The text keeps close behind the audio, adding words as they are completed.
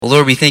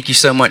Lord, we thank you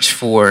so much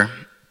for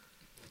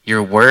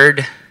your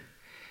word.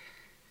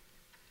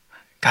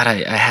 God,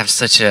 I have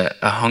such a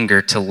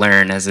hunger to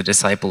learn as a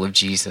disciple of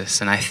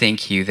Jesus, and I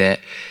thank you that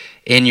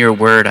in your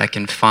word I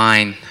can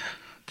find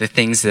the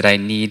things that I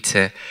need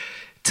to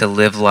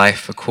live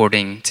life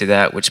according to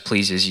that which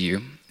pleases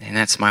you. And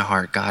that's my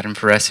heart, God. And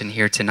for us in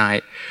here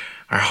tonight,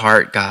 our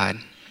heart, God,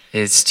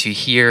 is to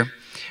hear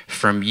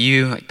from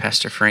you, like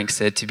Pastor Frank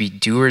said, to be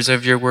doers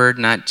of your word,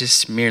 not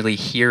just merely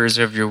hearers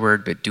of your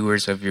word, but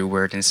doers of your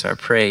word. And so I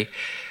pray,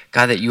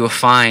 God, that you will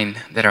find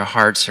that our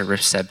hearts are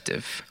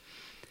receptive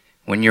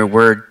when your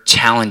word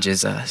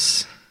challenges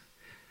us,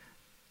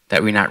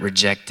 that we not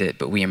reject it,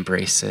 but we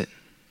embrace it.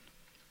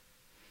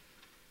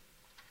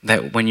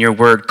 That when your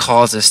word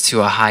calls us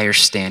to a higher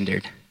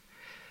standard,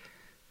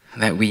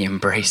 that we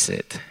embrace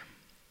it.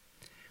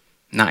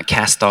 Not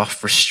cast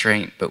off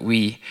restraint, but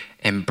we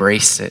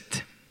embrace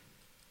it.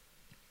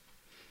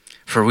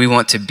 For we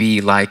want to be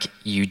like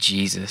you,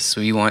 Jesus.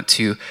 We want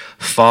to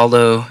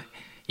follow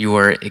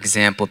your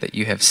example that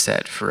you have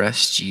set for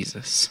us,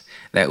 Jesus.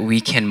 That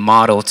we can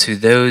model to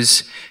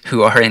those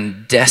who are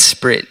in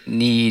desperate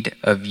need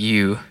of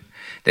you,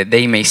 that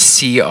they may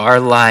see our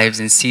lives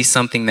and see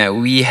something that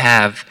we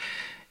have,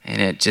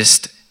 and it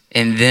just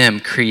in them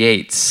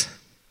creates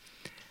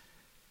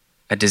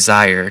a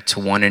desire to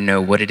want to know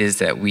what it is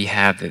that we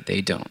have that they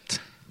don't.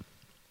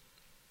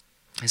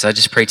 And so I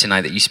just pray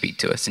tonight that you speak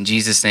to us. In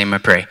Jesus' name I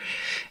pray.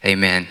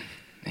 Amen.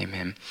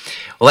 Amen.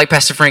 Well, like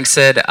Pastor Frank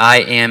said,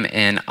 I am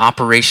an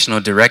operational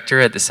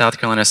director at the South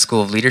Carolina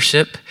School of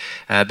Leadership.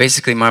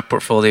 Basically, my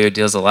portfolio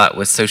deals a lot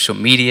with social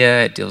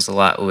media. It deals a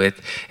lot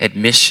with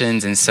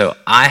admissions. And so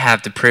I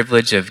have the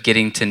privilege of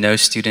getting to know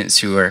students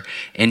who are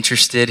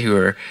interested, who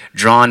are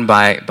drawn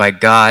by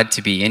God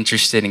to be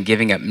interested in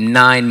giving up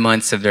 9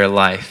 months of their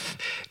life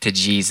to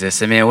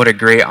Jesus. I mean, what a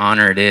great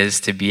honor it is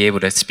to be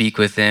able to speak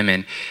with them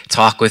and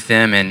talk with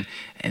them and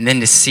then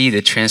to see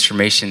the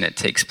transformation that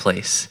takes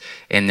place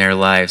in their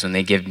lives when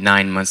they give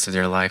 9 months of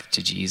their life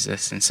to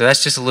Jesus. And so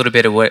that's just a little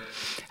bit of what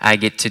I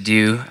get to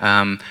do.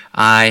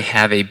 I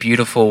have a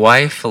beautiful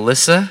wife,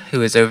 Alyssa,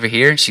 who is over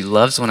here, and she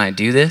loves when I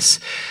do this.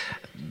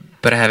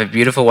 But I have a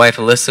beautiful wife,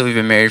 Alyssa. We've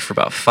been married for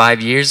about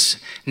 5 years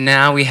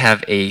now. We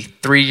have a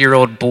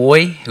 3-year-old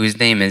boy whose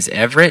name is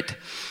Everett.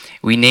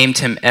 We named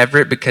him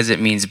Everett because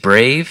it means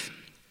brave,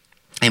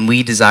 and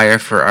we desire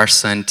for our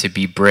son to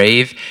be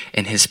brave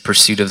in his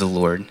pursuit of the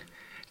Lord,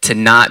 to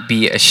not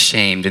be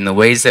ashamed in the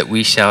ways that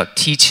we shall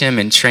teach him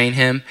and train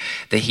him,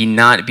 that he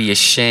not be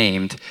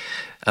ashamed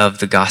of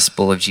the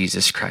gospel of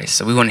Jesus Christ.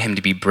 So we wanted him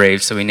to be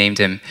brave, so we named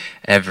him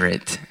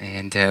Everett,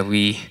 and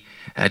we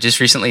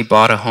just recently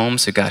bought a home,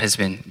 so God has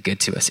been good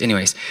to us.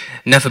 Anyways,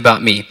 enough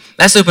about me.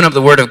 Let's open up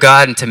the Word of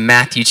God into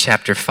Matthew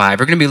chapter 5.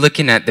 We're going to be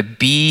looking at the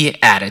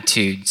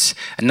Beatitudes.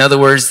 In other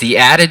words, the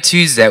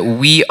attitudes that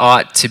we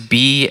ought to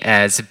be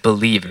as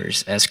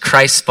believers, as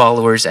Christ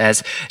followers,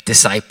 as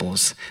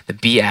disciples. The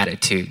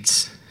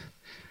Beatitudes.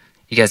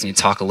 You guys need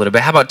to talk a little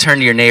bit. How about turn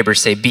to your neighbor,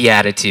 say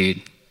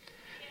Beatitude.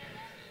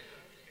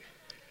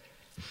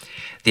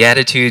 The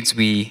attitudes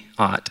we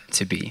ought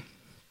to be.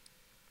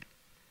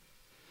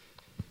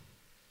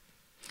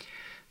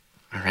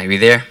 All right, we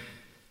there?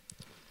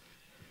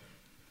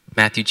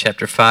 Matthew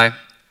chapter 5. All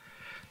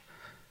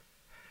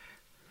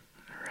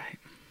right.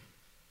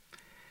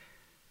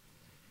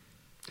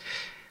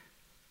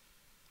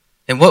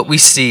 And what we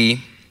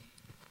see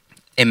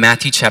in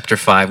Matthew chapter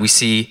 5, we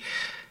see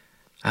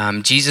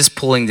Jesus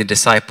pulling the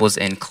disciples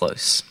in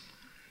close.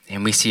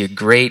 And we see a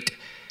great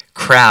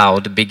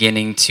crowd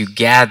beginning to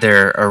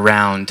gather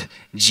around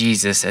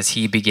Jesus as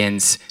he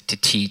begins to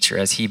teach or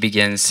as he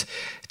begins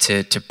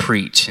to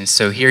preach. And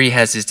so here he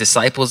has his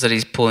disciples that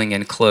he's pulling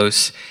in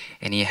close,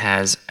 and he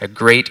has a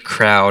great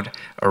crowd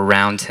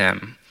around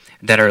him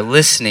that are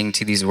listening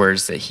to these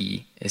words that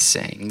he is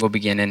saying. We'll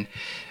begin in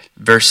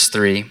verse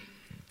 3.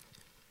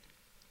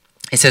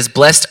 It says,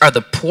 "Blessed are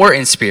the poor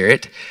in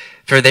spirit,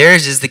 for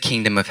theirs is the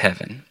kingdom of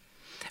heaven.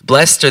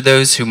 Blessed are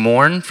those who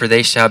mourn, for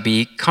they shall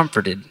be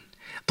comforted.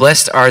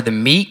 Blessed are the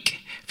meek,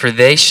 for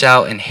they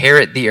shall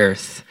inherit the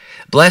earth.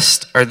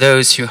 Blessed are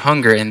those who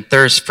hunger and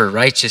thirst for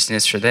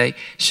righteousness, for they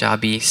shall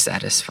be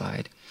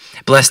satisfied.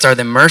 Blessed are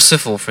the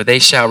merciful, for they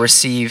shall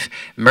receive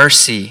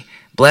mercy.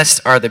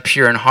 Blessed are the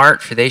pure in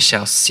heart, for they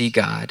shall see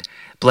God.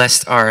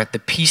 Blessed are the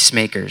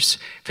peacemakers,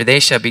 for they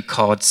shall be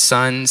called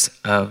sons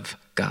of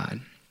God.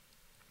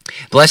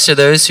 Blessed are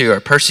those who are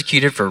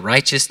persecuted for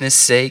righteousness'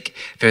 sake,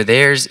 for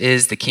theirs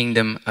is the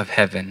kingdom of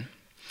heaven.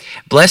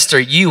 Blessed are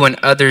you when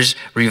others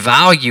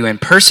revile you and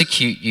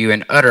persecute you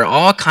and utter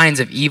all kinds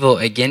of evil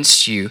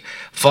against you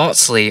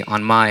falsely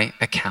on my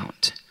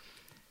account."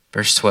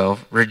 Verse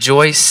 12,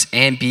 "Rejoice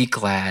and be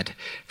glad,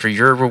 for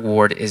your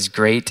reward is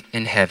great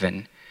in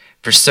heaven.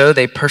 For so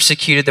they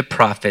persecuted the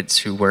prophets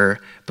who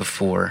were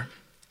before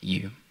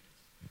you."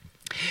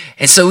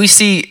 And so we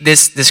see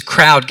this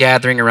crowd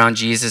gathering around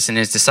Jesus and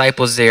his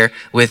disciples there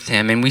with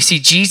him. And we see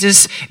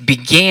Jesus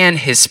began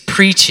his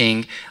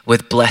preaching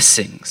with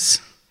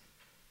blessings.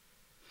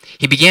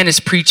 He began his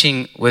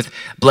preaching with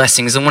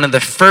blessings. And one of the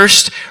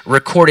first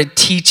recorded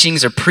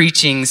teachings or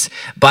preachings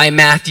by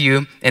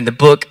Matthew in the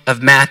book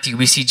of Matthew,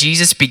 we see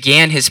Jesus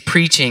began his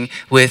preaching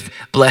with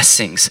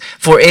blessings.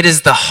 For it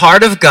is the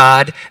heart of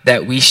God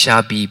that we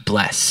shall be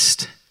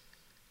blessed.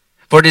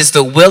 For it is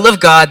the will of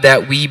God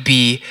that we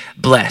be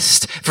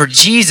blessed. For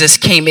Jesus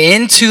came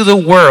into the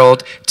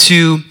world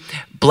to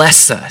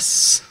bless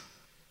us.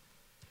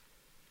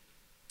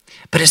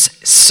 But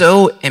it's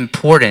so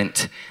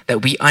important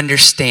that we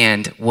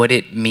understand what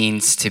it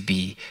means to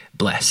be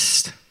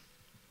blessed.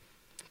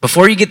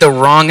 Before you get the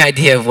wrong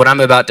idea of what I'm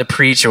about to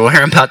preach or what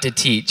I'm about to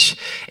teach,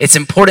 it's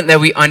important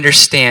that we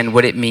understand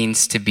what it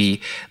means to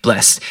be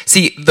blessed.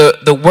 See,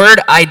 the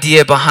word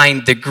idea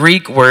behind the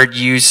Greek word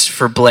used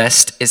for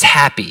blessed is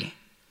happy.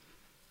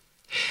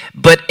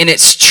 But in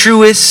its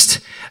truest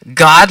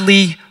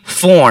godly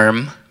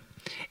form,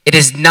 it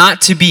is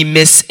not to be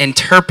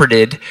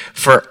misinterpreted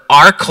for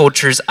our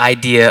culture's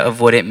idea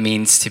of what it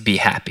means to be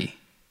happy.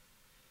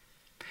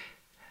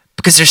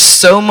 Because there's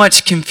so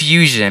much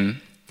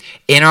confusion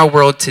in our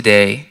world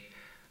today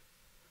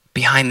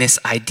behind this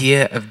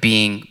idea of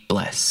being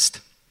blessed.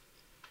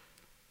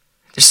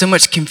 There's so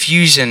much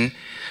confusion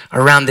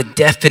around the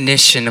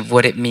definition of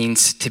what it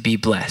means to be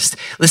blessed.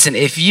 Listen,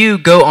 if you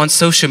go on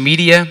social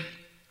media,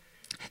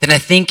 then I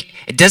think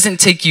it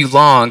doesn't take you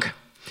long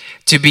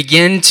to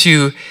begin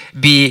to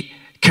be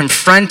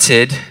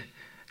confronted,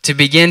 to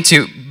begin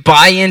to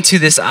buy into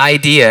this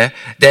idea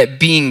that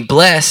being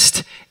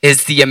blessed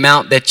is the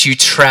amount that you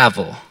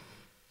travel.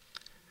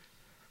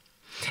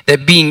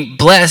 That being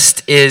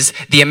blessed is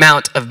the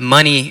amount of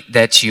money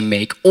that you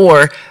make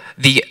or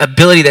the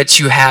ability that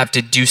you have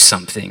to do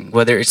something,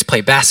 whether it's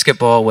play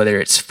basketball, whether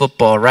it's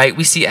football, right?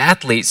 We see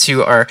athletes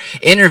who are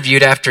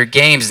interviewed after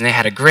games and they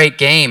had a great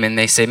game and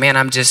they say, man,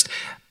 I'm just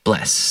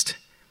blessed.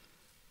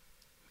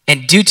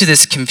 And due to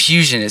this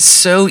confusion, it's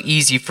so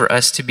easy for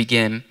us to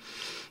begin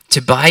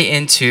to buy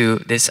into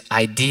this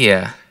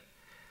idea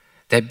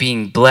that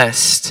being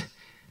blessed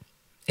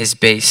is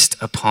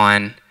based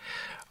upon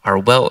our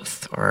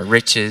wealth or our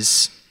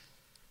riches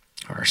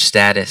or our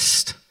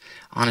status.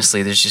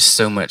 Honestly, there's just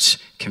so much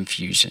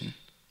confusion.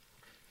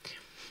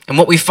 And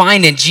what we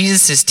find in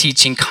Jesus'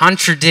 teaching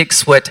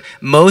contradicts what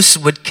most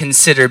would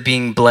consider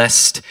being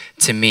blessed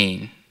to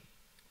mean.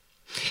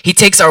 He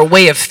takes our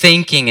way of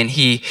thinking and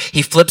he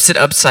flips it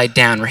upside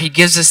down, where he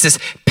gives us this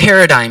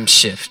paradigm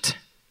shift.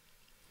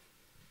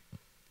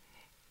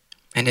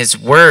 And his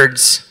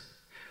words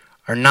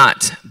are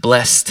not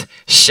blessed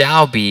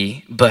shall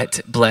be,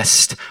 but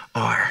blessed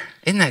are.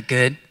 Isn't that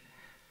good?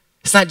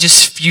 It's not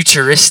just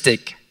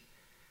futuristic,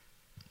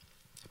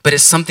 but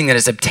it's something that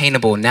is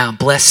obtainable now.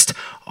 Blessed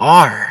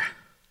are.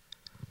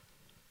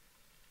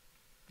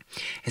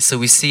 And so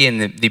we see in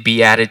the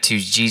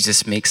Beatitudes,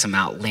 Jesus makes some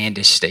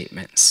outlandish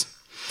statements.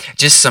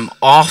 Just some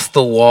off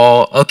the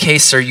wall, okay,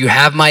 sir, you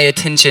have my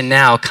attention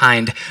now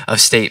kind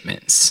of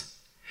statements.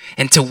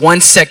 And to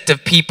one sect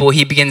of people,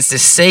 he begins to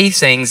say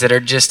things that are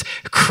just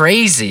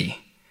crazy.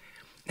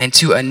 And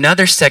to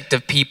another sect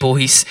of people,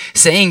 he's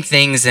saying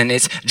things and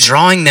it's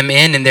drawing them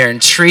in and they're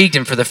intrigued.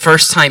 And for the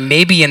first time,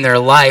 maybe in their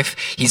life,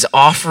 he's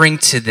offering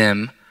to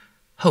them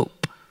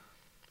hope.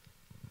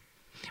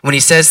 When he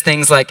says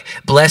things like,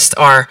 blessed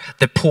are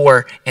the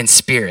poor in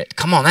spirit.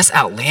 Come on, that's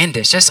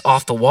outlandish. That's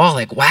off the wall.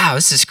 Like, wow,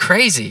 this is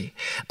crazy.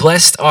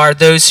 Blessed are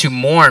those who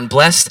mourn.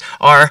 Blessed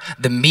are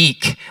the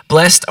meek.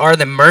 Blessed are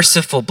the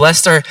merciful.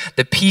 Blessed are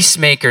the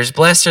peacemakers.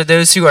 Blessed are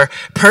those who are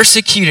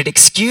persecuted.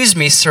 Excuse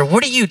me, sir,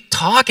 what are you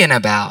talking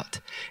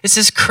about? This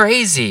is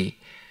crazy.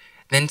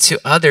 Then to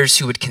others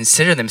who would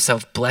consider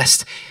themselves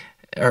blessed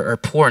or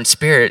poor in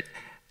spirit,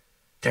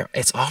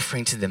 it's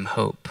offering to them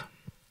hope.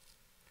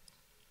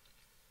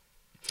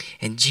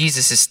 And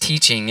Jesus'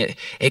 teaching,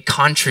 it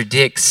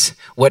contradicts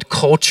what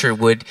culture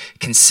would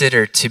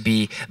consider to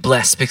be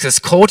blessed. Because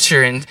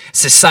culture and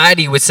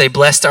society would say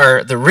blessed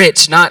are the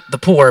rich, not the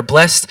poor.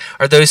 Blessed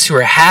are those who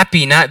are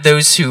happy, not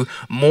those who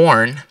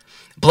mourn.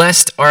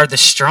 Blessed are the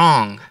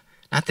strong,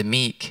 not the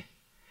meek.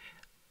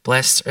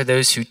 Blessed are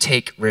those who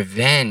take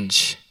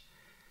revenge,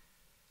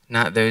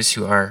 not those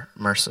who are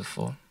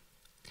merciful.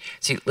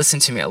 See, listen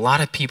to me. A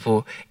lot of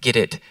people get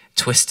it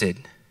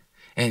twisted.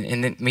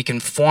 And then we can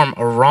form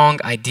a wrong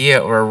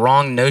idea or a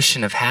wrong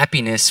notion of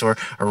happiness or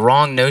a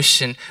wrong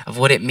notion of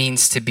what it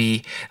means to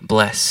be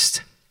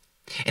blessed.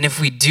 And if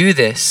we do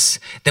this,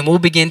 then we'll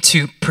begin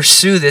to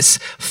pursue this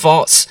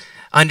false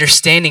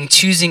understanding,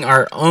 choosing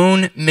our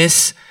own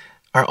misguided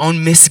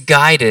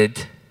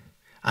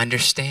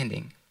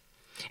understanding.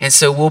 And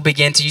so we'll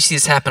begin to, you see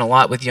this happen a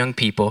lot with young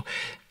people.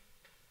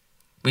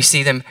 We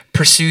see them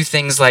pursue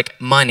things like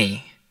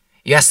money.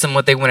 You ask them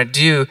what they want to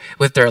do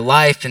with their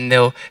life, and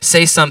they'll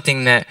say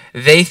something that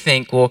they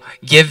think will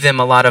give them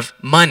a lot of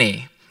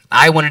money.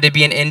 I wanted to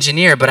be an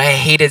engineer, but I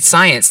hated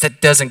science.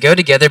 That doesn't go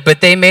together, but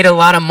they made a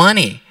lot of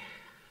money.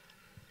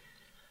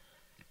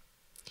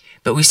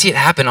 But we see it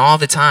happen all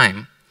the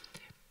time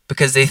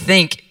because they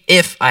think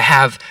if I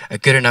have a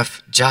good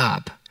enough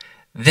job,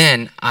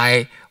 then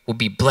I will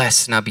be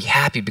blessed and I'll be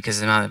happy because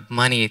of the amount of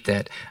money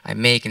that I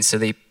make. And so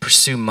they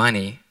pursue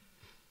money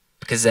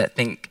because they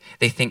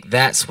think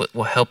that's what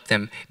will help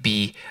them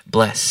be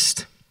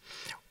blessed.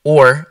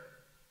 Or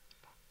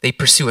they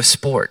pursue a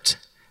sport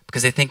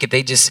because they think if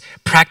they just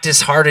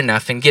practice hard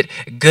enough and get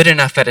good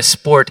enough at a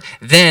sport,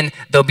 then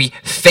they'll be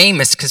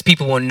famous because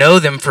people will know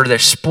them for their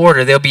sport,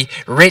 or they'll be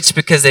rich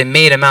because they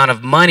made amount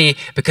of money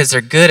because they're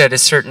good at a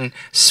certain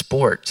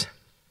sport.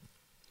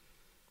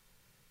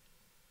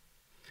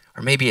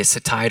 Or maybe it's a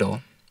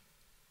title.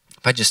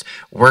 If I just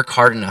work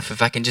hard enough,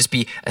 if I can just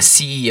be a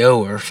CEO,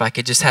 or if I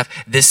could just have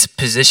this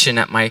position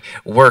at my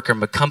work or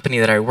my company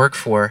that I work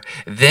for,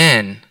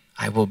 then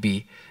I will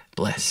be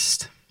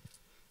blessed.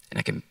 And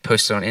I can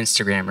post it on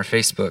Instagram or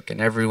Facebook, and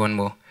everyone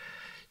will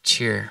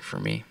cheer for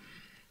me.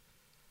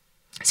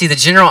 See, the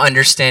general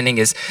understanding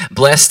is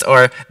blessed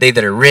are they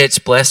that are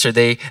rich, blessed are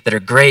they that are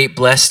great,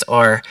 blessed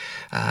are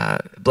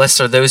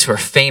those who are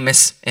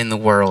famous in the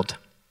world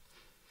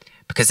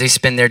because they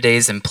spend their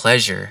days in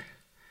pleasure.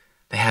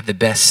 They have the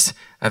best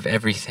of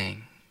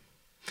everything.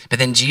 But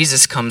then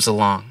Jesus comes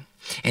along,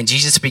 and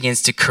Jesus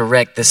begins to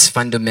correct this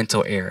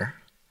fundamental error.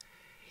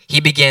 He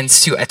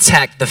begins to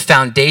attack the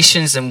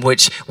foundations in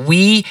which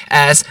we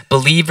as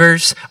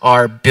believers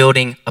are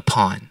building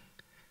upon.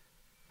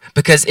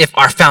 Because if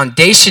our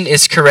foundation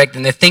is correct,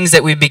 then the things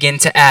that we begin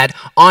to add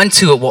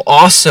onto it will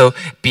also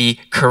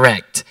be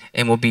correct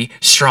and will be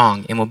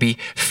strong and will be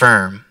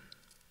firm.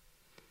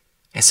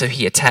 And so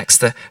he attacks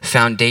the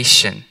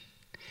foundation,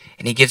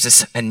 and he gives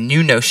us a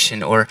new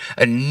notion or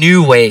a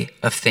new way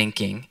of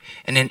thinking.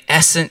 And in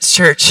essence,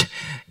 church,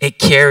 it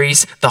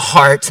carries the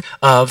heart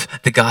of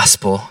the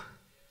gospel.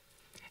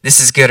 This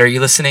is good. Are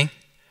you listening?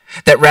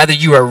 That rather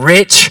you are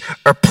rich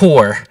or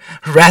poor,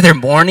 rather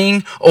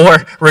mourning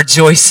or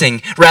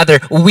rejoicing, rather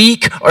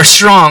weak or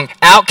strong,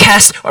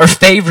 outcast or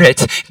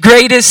favorite,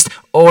 greatest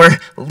or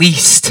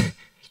least,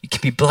 you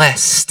can be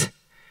blessed.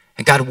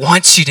 And God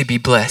wants you to be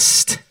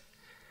blessed,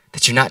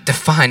 that you're not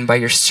defined by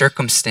your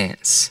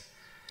circumstance.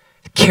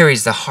 It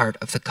carries the heart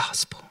of the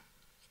gospel.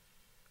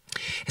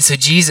 And so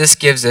Jesus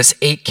gives us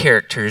 8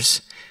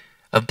 characters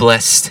of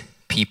blessed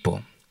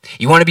people.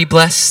 You want to be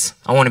blessed?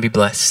 I want to be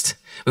blessed.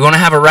 We want to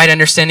have a right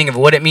understanding of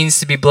what it means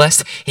to be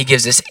blessed. He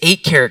gives us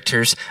 8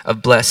 characters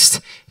of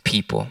blessed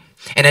people.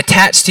 And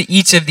attached to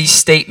each of these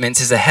statements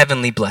is a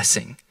heavenly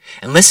blessing.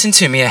 And listen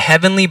to me, a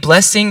heavenly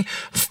blessing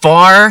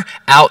far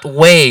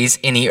outweighs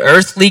any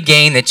earthly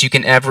gain that you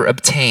can ever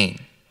obtain.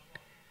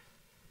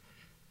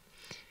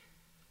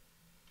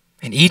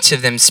 And each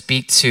of them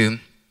speak to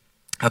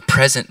a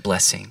present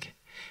blessing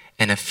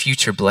and a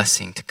future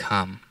blessing to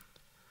come.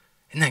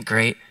 Isn't that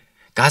great?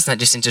 God's not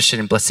just interested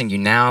in blessing you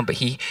now, but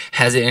he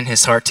has it in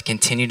his heart to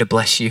continue to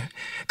bless you.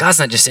 God's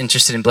not just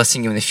interested in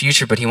blessing you in the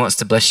future, but he wants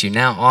to bless you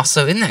now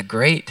also. Isn't that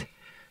great?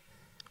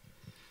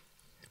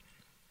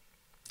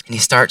 And he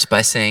starts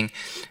by saying,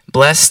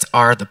 blessed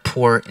are the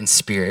poor in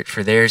spirit,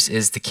 for theirs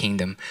is the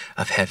kingdom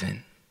of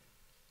heaven.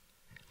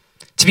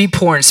 To be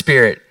poor in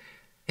spirit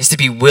is to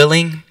be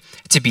willing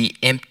to be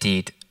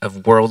emptied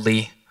of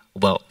worldly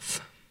wealth.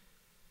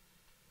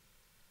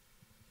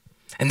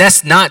 And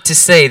that's not to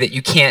say that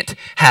you can't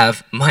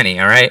have money,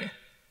 all right?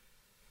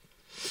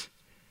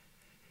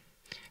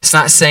 It's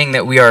not saying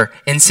that we are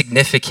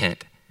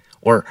insignificant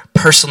or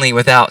personally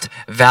without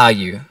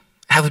value.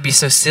 That would be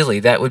so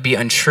silly. That would be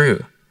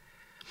untrue.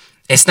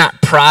 It's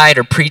not pride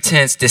or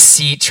pretense,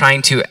 deceit,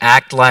 trying to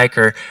act like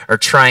or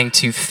trying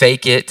to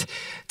fake it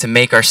to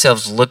make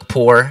ourselves look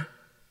poor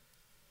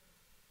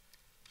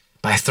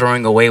by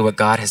throwing away what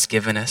God has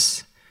given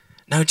us.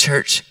 No,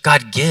 church,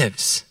 God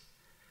gives.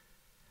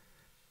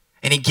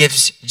 And he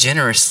gives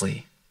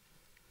generously.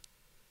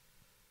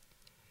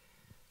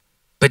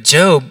 But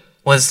Job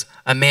was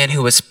a man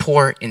who was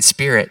poor in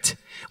spirit.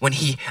 When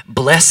he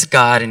blessed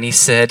God and he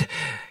said,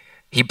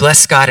 he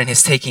blessed God in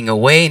his taking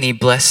away, and he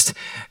blessed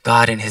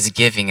God in his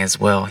giving as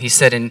well. He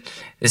said, and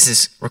this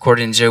is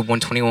recorded in Job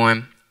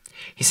 121,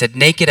 he said,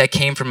 naked I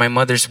came from my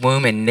mother's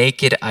womb, and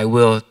naked I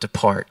will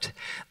depart.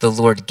 The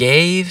Lord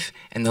gave,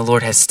 and the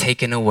Lord has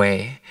taken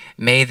away.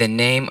 May the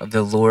name of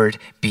the Lord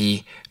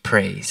be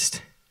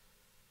praised.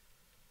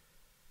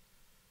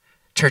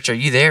 Church, are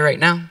you there right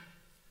now?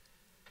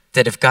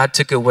 That if God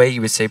took away,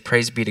 you would say,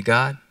 praise be to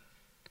God?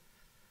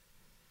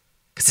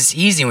 Because it's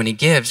easy when he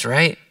gives,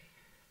 right?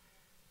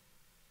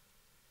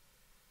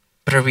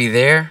 But are we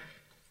there?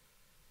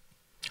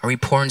 Are we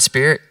poor in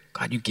spirit?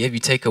 God, you give, you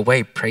take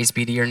away. Praise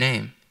be to your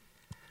name.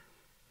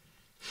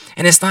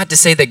 And it's not to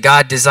say that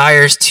God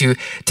desires to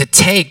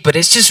take, but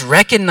it's just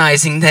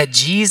recognizing that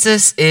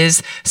Jesus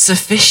is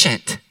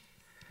sufficient.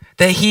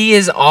 That he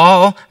is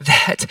all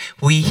that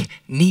we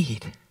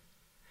need.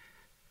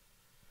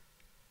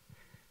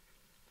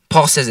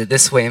 Paul says it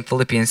this way in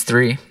Philippians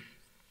 3,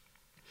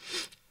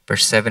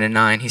 verse 7 and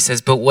 9. He says,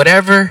 but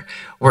whatever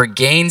were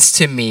gains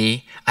to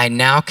me, I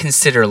now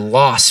consider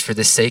loss for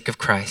the sake of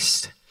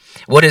Christ.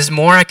 What is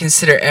more, I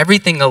consider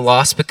everything a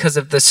loss because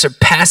of the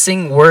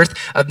surpassing worth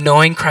of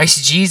knowing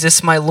Christ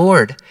Jesus my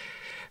Lord.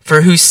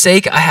 for whose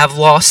sake I have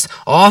lost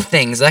all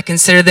things. I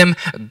consider them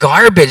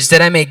garbage,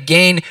 that I may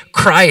gain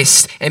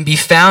Christ and be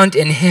found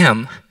in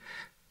him,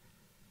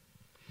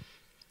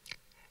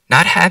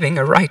 not having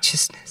a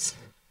righteousness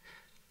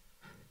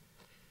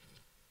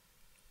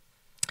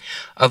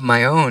of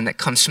my own that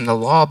comes from the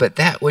law, but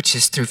that which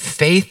is through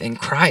faith in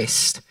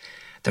Christ,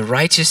 the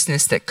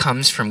righteousness that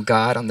comes from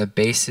God on the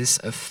basis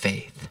of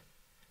faith.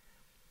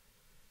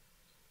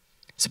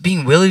 So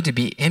being willing to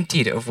be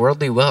emptied of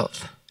worldly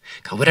wealth.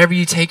 God, whatever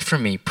you take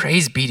from me,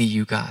 praise be to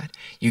you, God.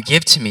 You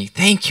give to me,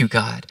 thank you,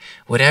 God,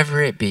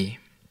 whatever it be.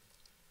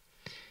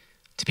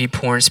 To be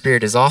poor in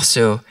spirit is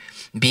also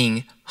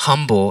being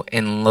humble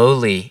and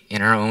lowly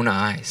in our own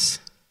eyes.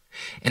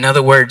 In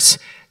other words,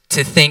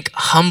 to think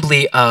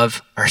humbly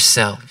of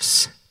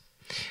ourselves,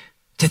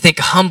 to think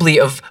humbly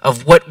of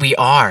what we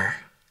are,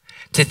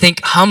 to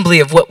think humbly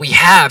of what we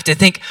have, to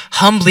think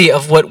humbly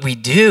of what we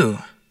do.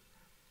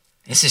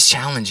 This is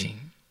challenging.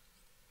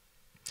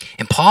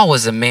 And Paul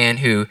was a man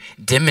who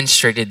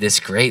demonstrated this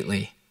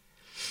greatly.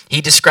 He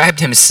described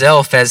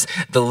himself as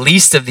the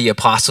least of the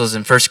apostles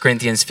in 1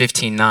 Corinthians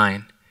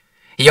 15:9.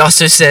 He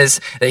also says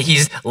that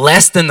he's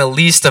less than the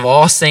least of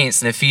all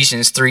saints in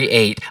Ephesians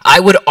 3:8. I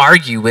would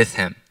argue with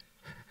him.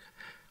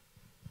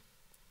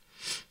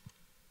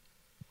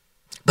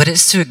 But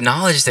it's to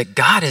acknowledge that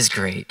God is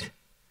great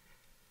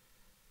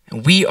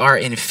and we are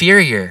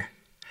inferior,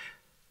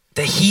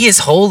 that he is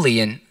holy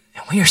and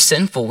we are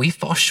sinful, we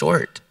fall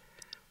short.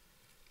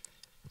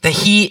 That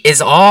he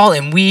is all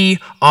and we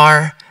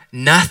are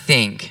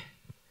nothing,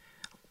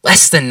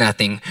 less than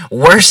nothing,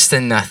 worse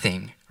than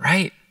nothing,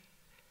 right?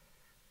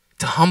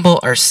 To humble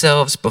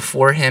ourselves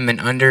before him and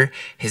under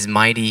his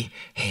mighty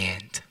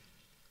hand.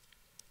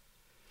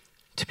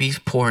 To be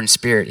poor in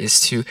spirit is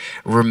to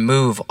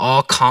remove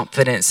all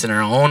confidence in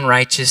our own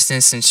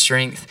righteousness and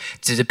strength,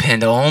 to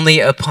depend only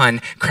upon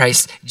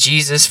Christ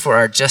Jesus for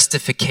our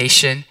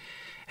justification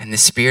and the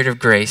Spirit of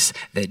grace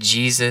that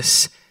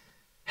Jesus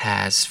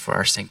has for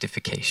our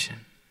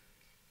sanctification.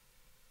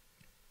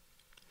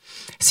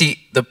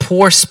 See, the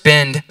poor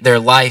spend their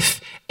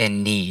life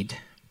in need,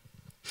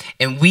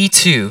 and we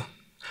too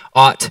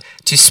ought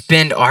to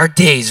spend our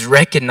days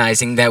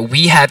recognizing that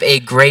we have a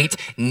great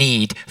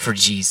need for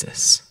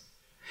Jesus.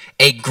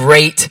 A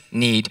great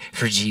need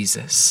for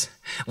Jesus.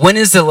 When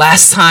is the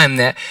last time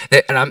that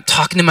and I'm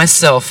talking to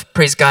myself,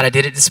 praise God, I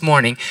did it this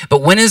morning,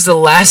 but when is the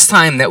last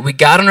time that we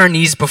got on our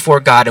knees before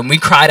God and we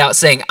cried out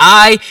saying,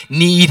 I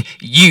need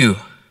you.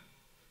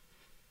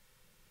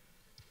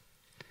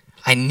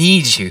 I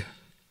need you.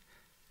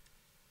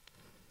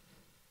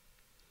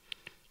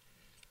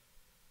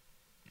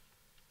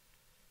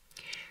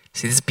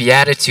 See, this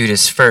beatitude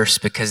is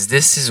first because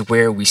this is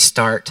where we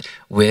start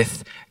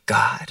with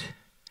God.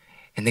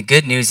 And the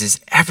good news is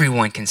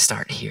everyone can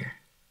start here.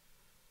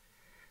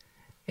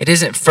 It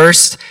isn't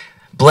first,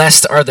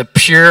 blessed are the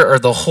pure or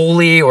the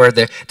holy or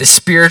the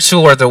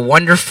spiritual or the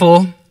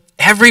wonderful.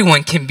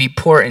 Everyone can be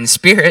poor in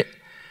spirit.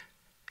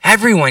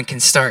 Everyone can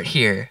start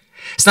here.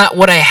 It's not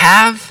what I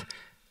have,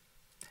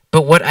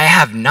 but what I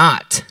have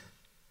not.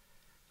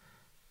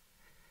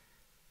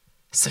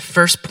 It's the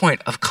first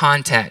point of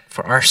contact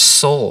for our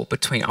soul,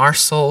 between our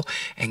soul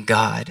and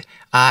God.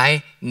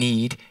 I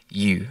need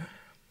you.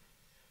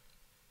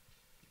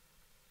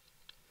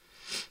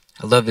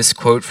 I love this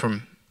quote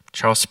from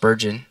Charles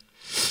Spurgeon.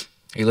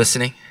 Are you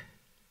listening?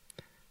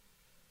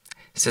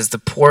 It says, the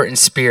poor in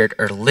spirit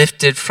are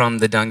lifted from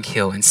the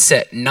dunghill and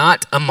set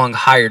not among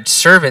hired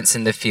servants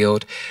in the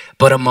field,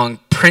 but among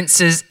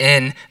princes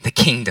in the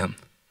kingdom.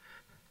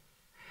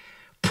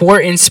 Poor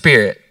in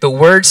spirit. The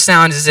words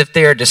sound as if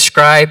they are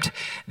described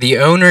the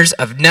owners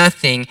of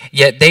nothing,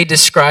 yet they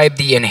describe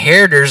the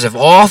inheritors of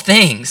all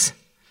things.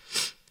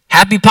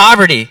 Happy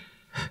poverty.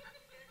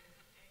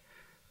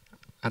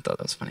 I thought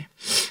that was funny.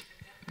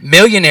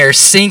 Millionaires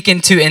sink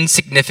into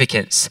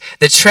insignificance.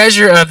 The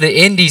treasure of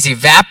the Indies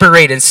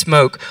evaporate in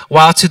smoke,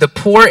 while to the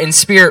poor in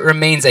spirit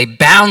remains a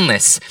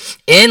boundless,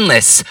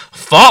 endless,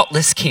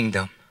 faultless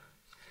kingdom,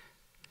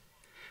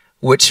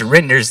 which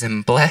renders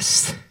them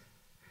blessed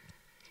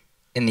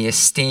in the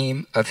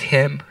esteem of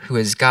him who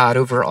is God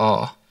over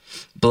all,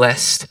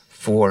 blessed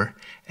forever.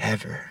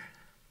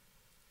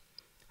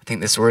 I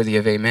think that's worthy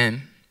of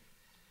amen.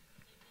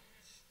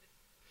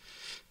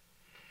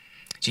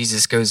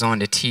 Jesus goes on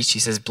to teach. He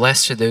says,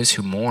 blessed are those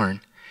who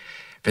mourn,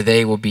 for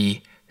they will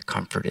be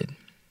comforted.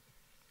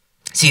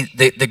 See,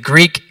 the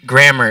Greek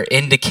grammar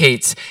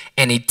indicates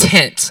an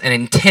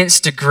intense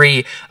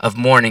degree of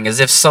mourning,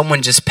 as if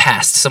someone just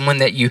passed, someone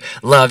that you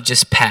love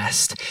just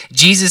passed.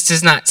 Jesus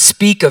does not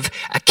speak of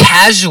a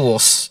casual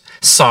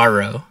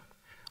sorrow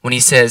when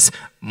he says,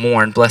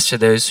 mourn, blessed are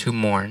those who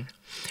mourn,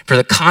 for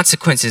the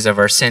consequences of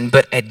our sin,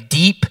 but a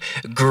deep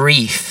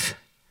grief,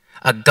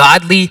 a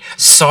godly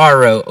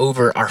sorrow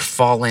over our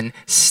fallen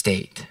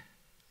state.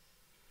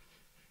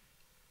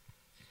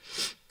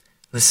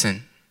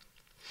 Listen,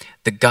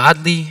 the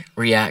godly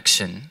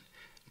reaction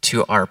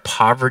to our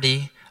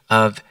poverty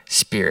of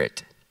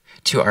spirit,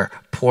 to our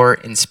poor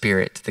in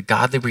spirit, the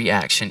godly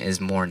reaction is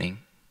mourning.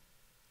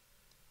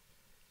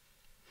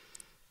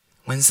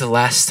 When's the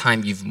last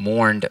time you've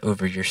mourned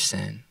over your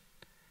sin?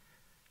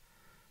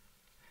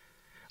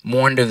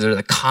 Mourned over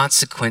the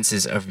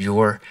consequences of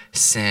your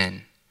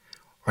sin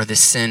or the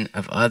sin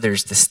of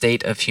others, the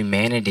state of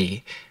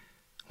humanity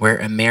where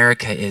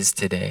America is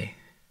today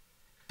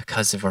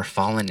because of our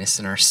fallenness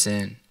and our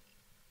sin.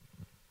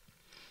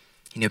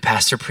 You know,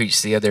 Pastor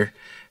preached the other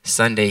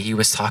Sunday, he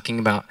was talking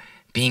about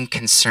being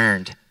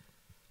concerned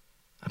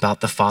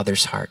about the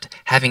Father's heart,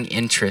 having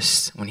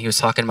interest, when he was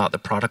talking about the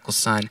prodigal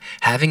son,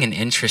 having an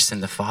interest in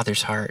the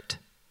Father's heart.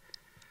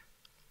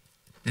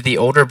 Did the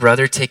older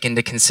brother take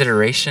into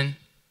consideration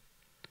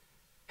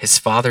his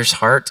father's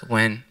heart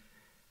when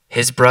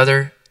his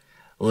brother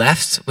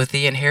left with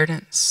the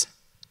inheritance?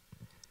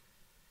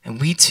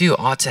 And we too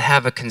ought to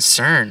have a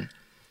concern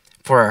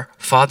for our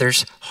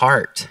Father's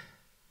heart.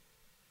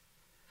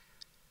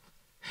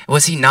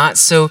 Was he not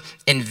so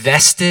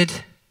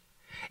invested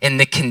in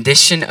the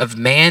condition of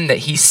man that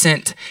he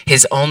sent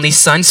his only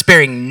son,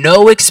 sparing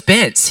no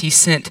expense? He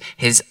sent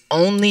his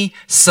only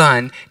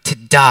son to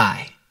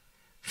die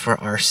for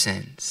our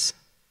sins.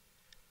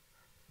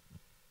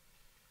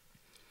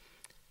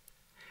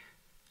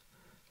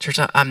 Church,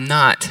 I'm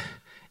not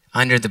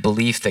under the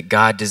belief that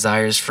God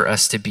desires for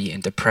us to be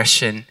in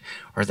depression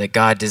or that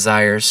God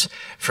desires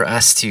for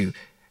us to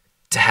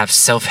have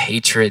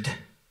self-hatred.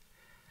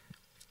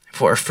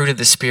 For a fruit of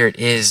the Spirit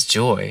is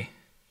joy.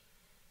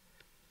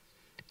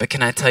 But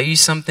can I tell you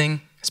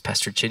something, as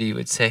Pastor Chitty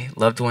would say,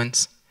 loved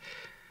ones?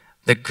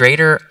 The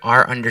greater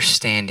our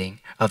understanding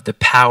of the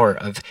power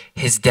of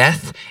his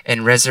death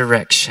and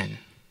resurrection,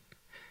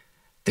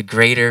 the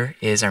greater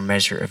is our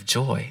measure of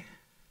joy.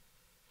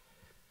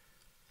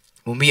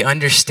 When we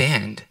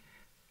understand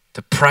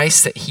the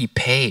price that he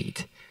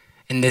paid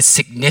and the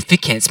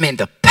significance, man,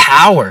 the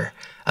power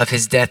of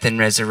his death and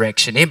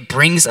resurrection, it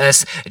brings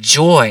us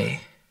joy.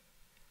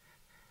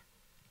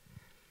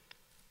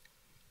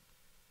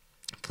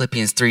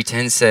 Philippians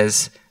 3:10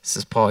 says, this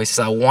is Paul, he says,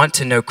 I want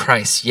to know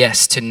Christ,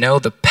 yes, to know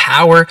the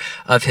power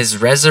of his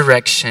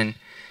resurrection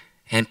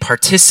and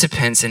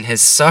participants in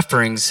his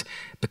sufferings,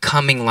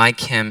 becoming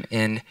like him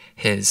in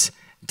his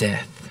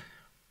death.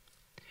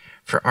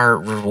 For our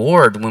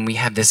reward, when we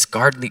have this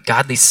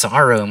godly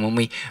sorrow and when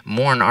we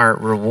mourn, our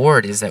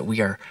reward is that we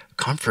are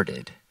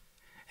comforted.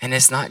 And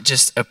it's not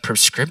just a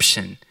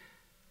prescription.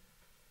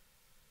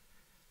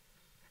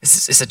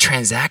 It's a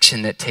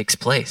transaction that takes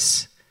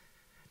place.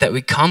 That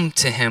we come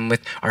to him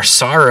with our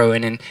sorrow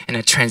and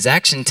a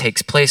transaction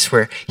takes place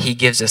where he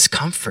gives us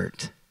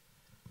comfort.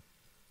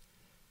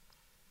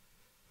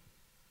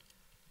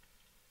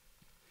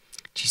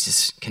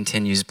 Jesus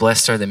continues,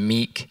 blessed are the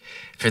meek,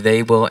 for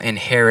they will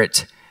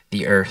inherit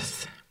the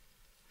earth.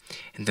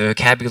 In the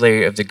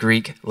vocabulary of the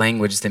Greek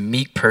language, the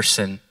meek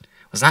person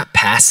was not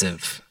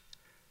passive,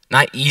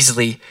 not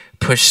easily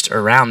pushed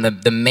around.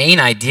 The main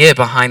idea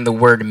behind the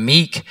word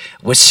meek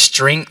was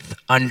strength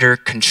under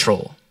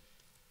control.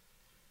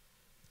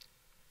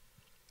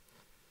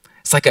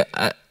 It's like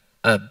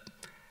a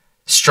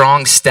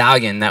strong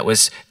stallion that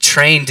was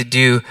trained to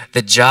do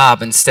the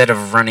job instead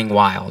of running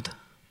wild.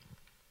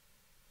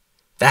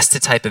 That's the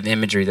type of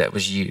imagery that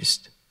was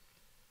used.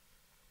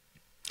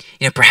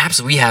 You know, perhaps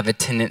we have a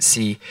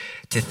tendency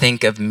to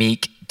think of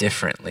meek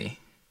differently.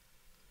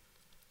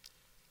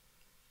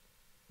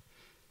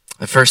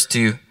 The first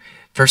two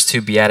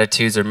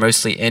Beatitudes are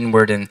mostly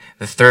inward, and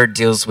the third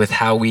deals with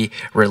how we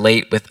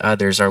relate with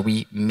others. Are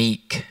we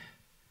meek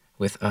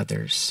with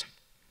others?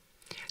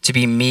 To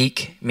be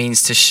meek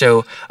means to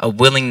show a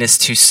willingness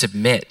to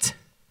submit.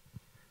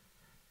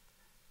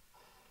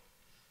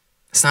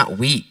 It's not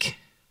weak.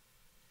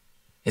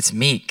 It's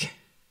meek.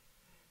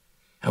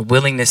 A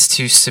willingness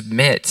to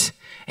submit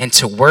and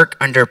to work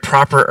under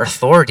proper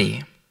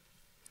authority.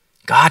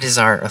 God is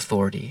our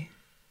authority.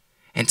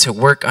 And to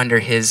work under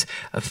his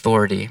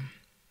authority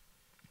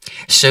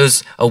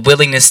shows a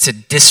willingness to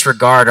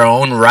disregard our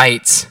own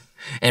rights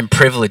and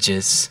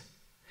privileges.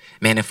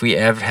 Man, if we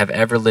have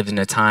ever lived in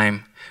a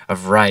time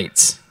of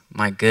rights,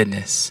 my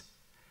goodness.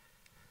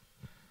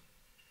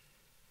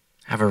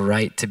 I have a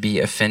right to be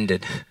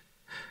offended.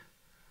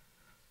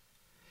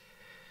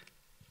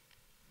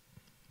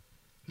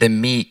 The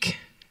meek,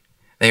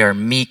 they are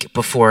meek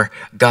before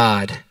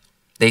God.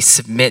 They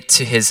submit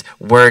to his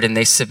word and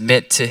they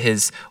submit to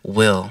his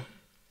will.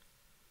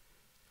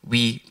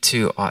 We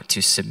too ought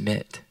to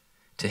submit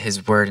to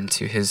his word and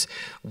to his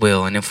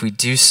will. And if we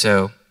do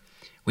so,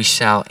 we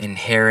shall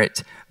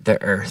inherit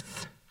the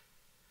earth.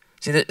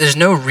 See, there's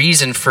no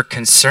reason for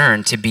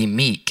concern to be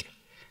meek.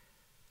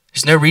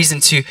 There's no reason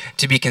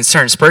to be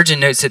concerned. Spurgeon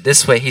notes it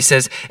this way. He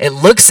says, it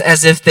looks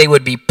as if they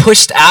would be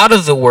pushed out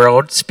of the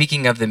world,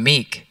 speaking of the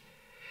meek,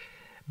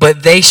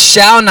 but they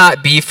shall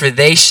not be, for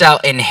they shall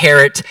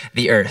inherit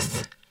the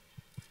earth.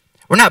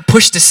 We're not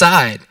pushed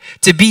aside.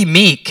 To be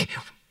meek,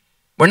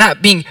 we're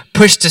not being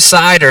pushed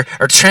aside or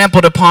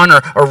trampled upon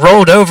or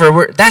rolled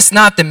over. That's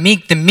not the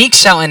meek. The meek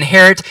shall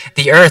inherit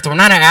the earth. We're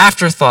not an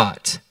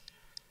afterthought.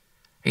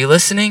 Are you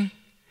listening?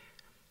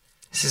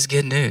 This is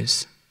good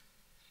news.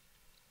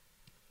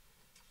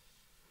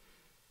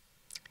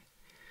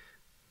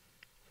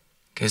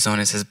 Goes on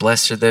and says,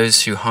 blessed are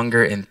those who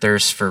hunger and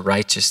thirst for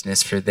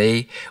righteousness, for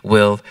they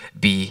will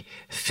be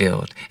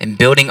filled. And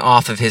building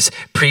off of his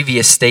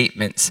previous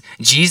statements,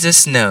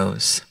 Jesus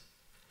knows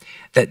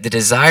that the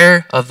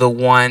desire of the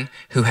one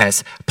who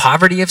has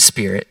poverty of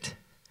spirit,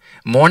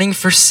 mourning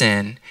for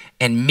sin,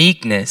 and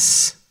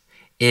meekness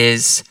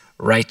is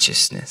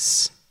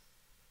righteousness.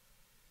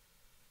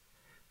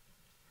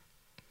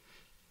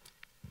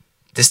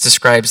 This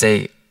describes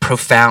a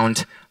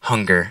profound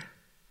hunger.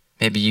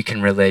 Maybe you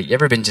can relate. You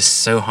ever been just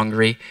so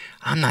hungry?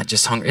 I'm not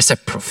just hungry. It's a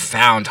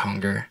profound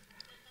hunger.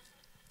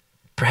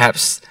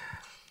 Perhaps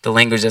the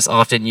language that's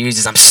often used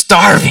is, I'm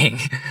starving.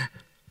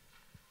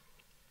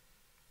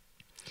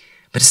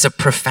 But it's a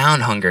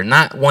profound hunger,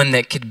 not one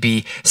that could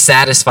be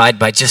satisfied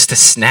by just a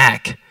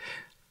snack.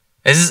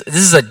 This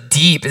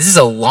is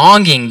a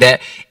longing that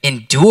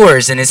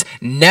endures and is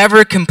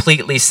never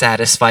completely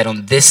satisfied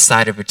on this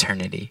side of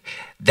eternity.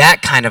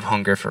 That kind of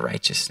hunger for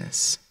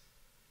righteousness.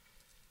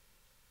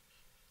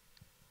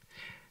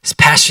 This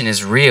passion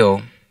is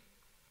real,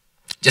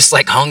 just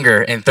like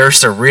hunger and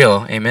thirst are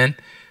real. Amen?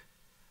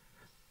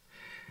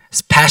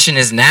 This passion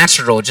is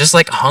natural, just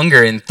like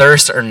hunger and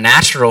thirst are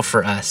natural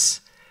for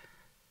us.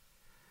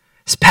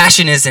 This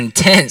passion is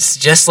intense,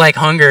 just like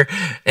hunger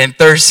and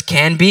thirst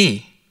can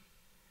be.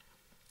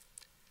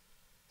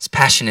 This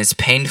passion is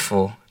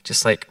painful,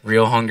 just like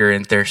real hunger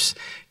and thirst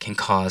can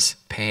cause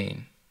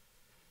pain.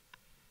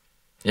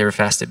 You ever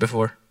fasted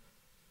before?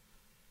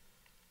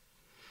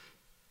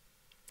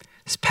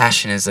 This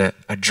passion is a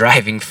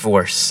driving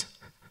force.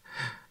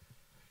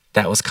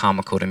 That was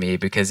comical to me,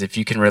 because if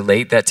you can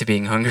relate that to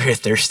being hungry or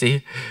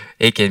thirsty,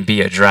 it can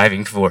be a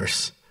driving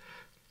force.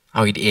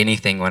 I'll eat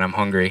anything when I'm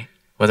hungry.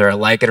 Whether I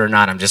like it or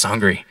not, I'm just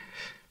hungry.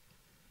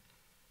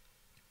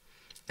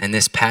 And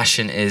this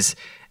passion is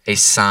a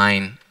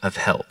sign of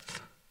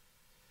health.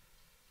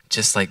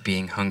 Just like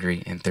being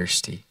hungry and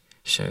thirsty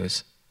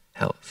shows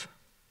health.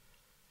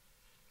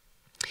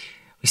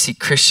 We see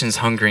Christians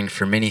hungering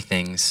for many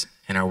things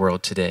in our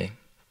world today.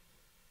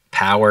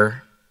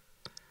 Power,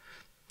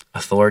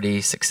 authority,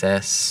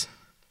 success,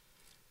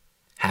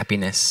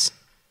 happiness.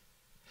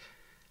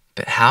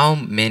 But how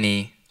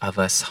many of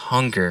us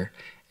hunger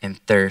and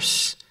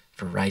thirst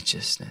for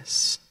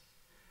righteousness,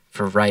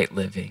 for right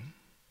living,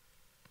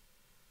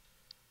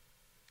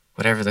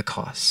 whatever the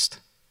cost?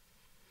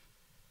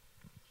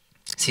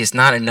 See, it's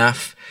not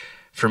enough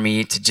for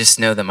me to just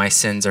know that my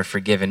sins are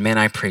forgiven. Man,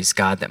 I praise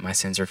God that my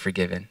sins are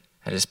forgiven.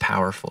 That is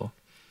powerful.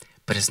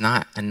 But it's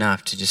not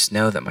enough to just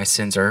know that my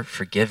sins are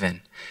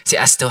forgiven. See,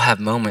 I still have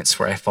moments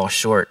where I fall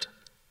short.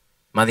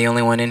 Am I the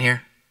only one in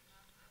here?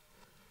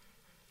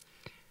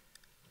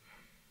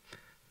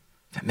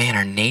 But man,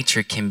 our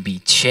nature can be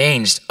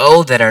changed.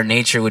 Oh, that our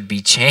nature would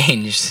be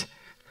changed.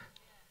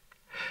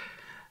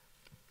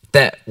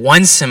 That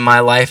once in my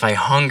life I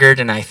hungered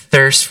and I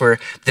thirst for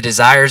the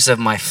desires of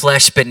my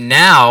flesh, but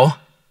now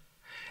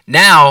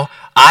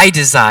I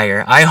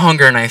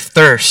hunger and I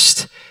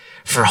thirst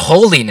for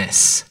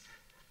holiness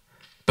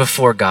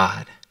before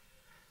God.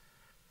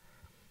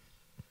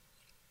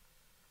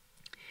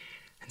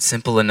 And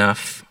simple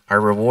enough, our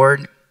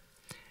reward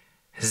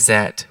is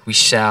that we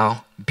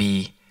shall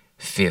be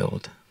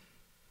filled.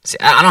 See,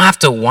 I don't have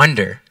to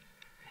wonder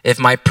if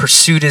my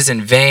pursuit is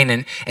in vain,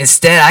 and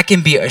instead I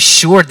can be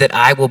assured that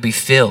I will be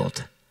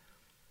filled.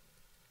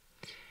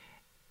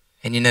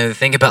 And the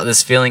thing about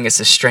this feeling, it's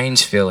a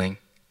strange feeling.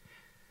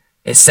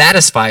 It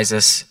satisfies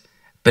us,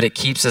 but it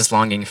keeps us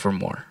longing for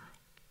more.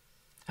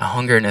 A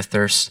hunger and a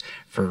thirst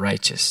for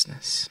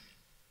righteousness.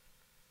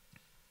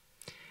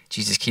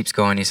 Jesus keeps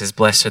going. He says,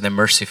 blessed are the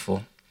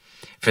merciful,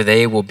 for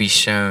they will be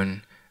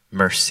shown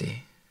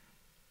mercy.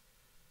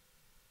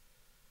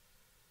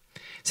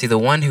 See, the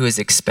one who is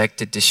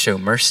expected to show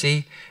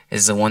mercy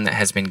is the one that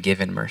has been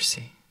given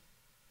mercy.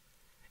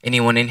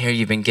 Anyone in here,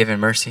 you've been given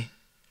mercy?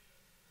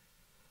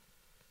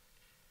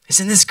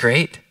 Isn't this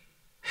great?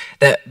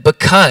 That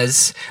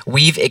because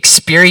we've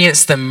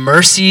experienced the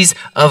mercies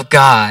of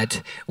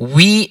God,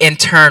 we in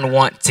turn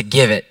want to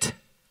give it.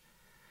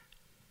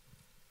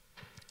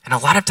 And a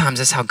lot of times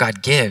that's how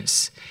God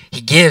gives.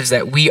 He gives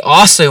that we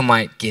also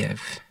might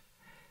give.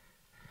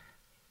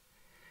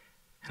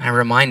 And I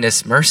remind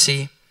us,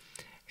 mercy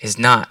is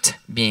not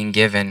being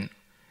given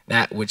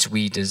that which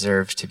we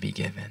deserve to be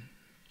given.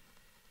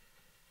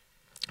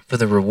 For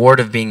the reward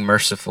of being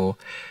merciful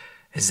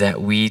is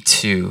that we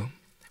too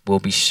will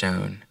be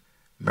shown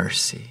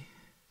mercy.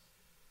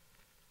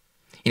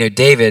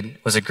 David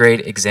was a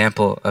great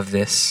example of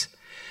this.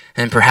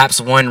 And perhaps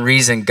one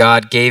reason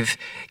God gave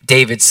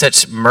David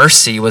such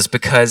mercy was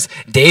because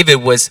David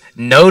was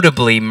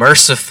notably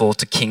merciful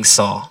to King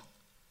Saul.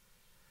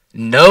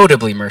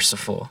 Notably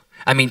merciful.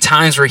 I mean,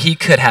 times where he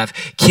could have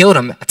killed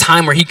him, a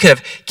time where he could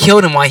have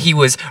killed him while he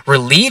was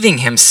relieving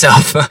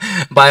himself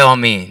by all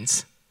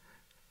means.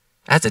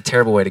 That's a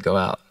terrible way to go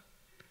out.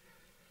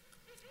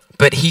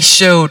 But he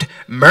showed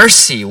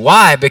mercy.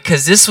 Why?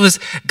 Because this was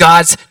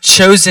God's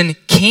chosen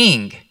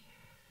king.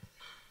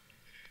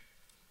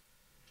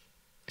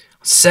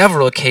 On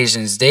several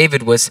occasions,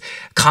 David was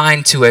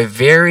kind to a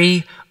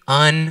very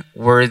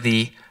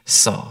unworthy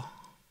Saul.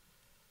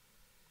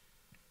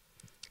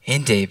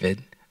 In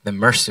David, the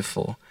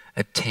merciful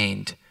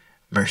obtained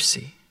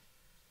mercy.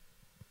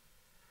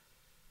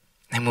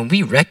 And when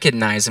we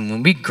recognize and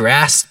when we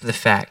grasp the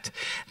fact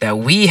that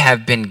we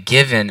have been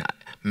given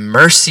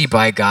mercy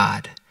by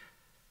God,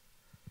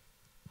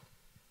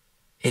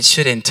 it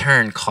should in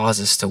turn cause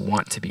us to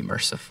want to be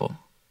merciful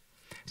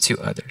to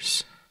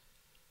others.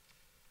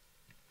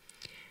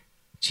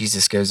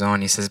 Jesus goes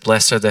on, he says,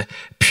 "Blessed are the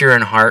pure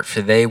in heart,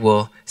 for they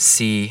will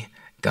see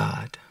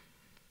God."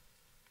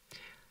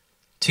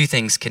 Two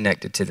things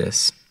connected to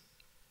this.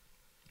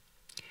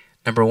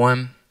 Number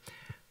one,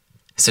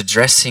 it's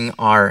addressing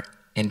our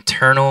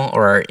internal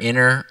or our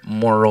inner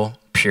moral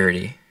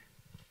purity.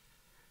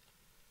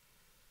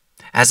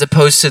 As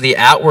opposed to the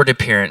outward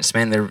appearance.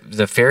 Man,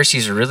 the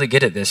Pharisees are really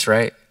good at this,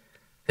 right?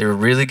 They were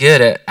really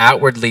good at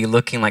outwardly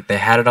looking like they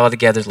had it all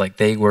together, like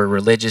they were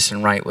religious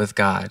and right with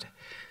God.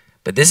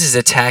 But this is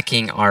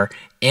attacking our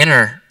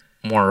inner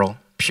moral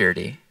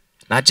purity.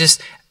 Not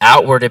just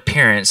outward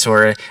appearance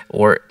or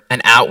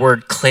an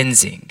outward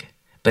cleansing,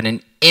 but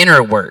an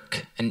inner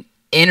work, an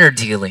inner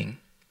dealing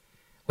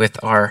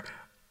with our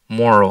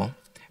moral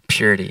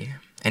purity.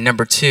 And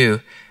number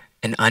two,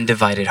 an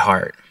undivided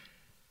heart.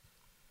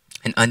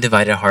 An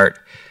undivided heart,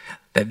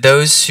 that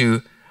those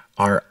who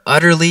are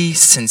utterly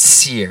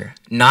sincere,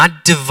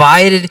 not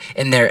divided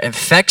in their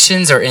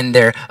affections or in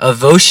their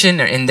devotion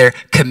or in their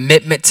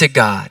commitment to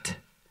God.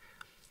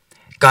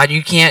 God,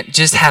 you can't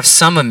just have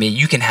some of me,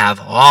 you can have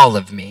all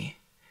of me.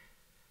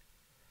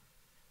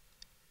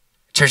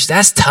 Church,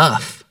 that's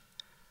tough,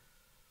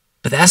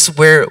 but that's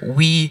where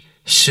we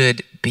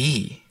should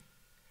be.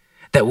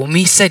 That when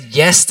we said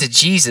yes to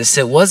Jesus,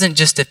 it wasn't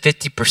just a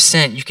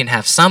 50%, you can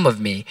have some of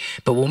me.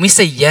 But when we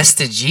say yes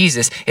to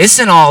Jesus, it's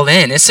an all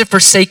in. It's a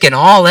forsaking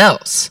all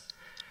else.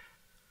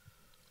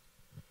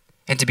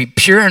 And to be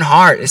pure in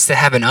heart is to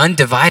have an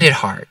undivided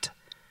heart.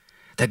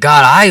 That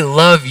God, I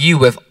love you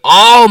with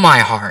all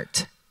my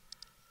heart.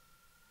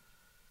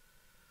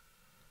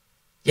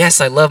 Yes,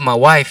 I love my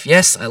wife.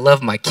 Yes, I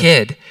love my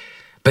kid.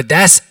 But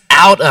that's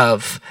out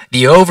of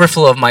the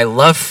overflow of my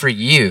love for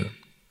you.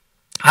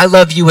 I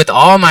love you with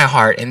all my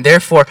heart, and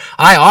therefore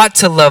I ought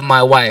to love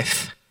my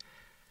wife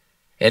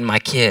and my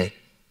kid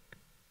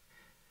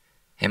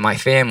and my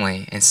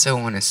family and so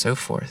on and so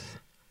forth.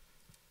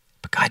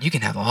 But God, you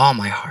can have all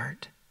my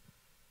heart.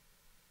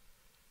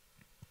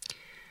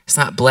 It's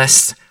not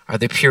blessed are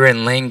the pure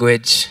in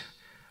language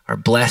or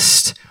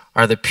blessed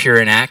are the pure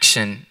in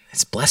action.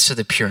 It's blessed are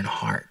the pure in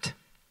heart.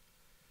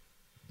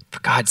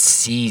 For God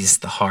sees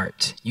the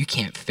heart. You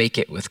can't fake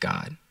it with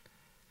God.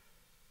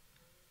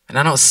 And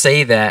I don't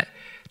say that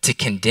to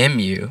condemn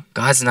you.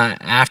 God's not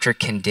after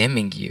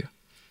condemning you,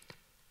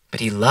 but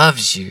he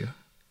loves you.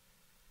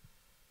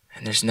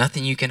 And there's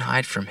nothing you can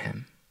hide from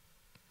him.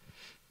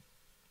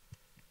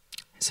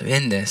 So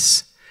in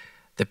this,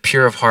 the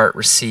pure of heart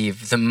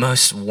receive the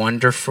most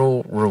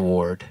wonderful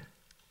reward.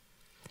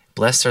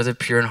 Blessed are the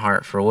pure in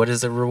heart, for what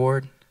is the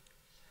reward?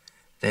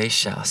 They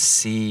shall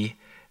see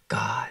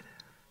God.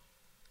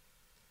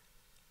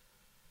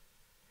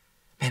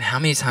 Man, how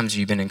many times have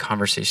you been in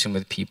conversation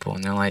with people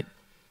and they're like,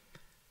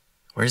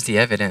 where's the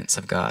evidence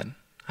of God?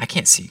 I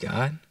can't see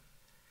God.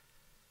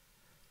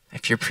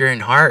 If you're pure in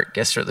heart,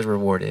 guess what the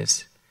reward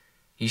is?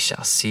 You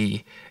shall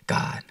see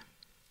God.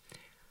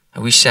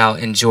 We shall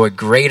enjoy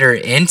greater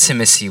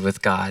intimacy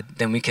with God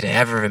than we could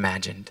have ever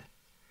imagined.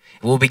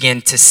 We'll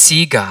begin to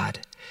see God.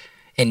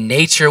 In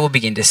nature, we'll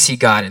begin to see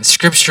God. In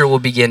Scripture, we'll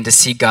begin to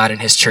see God in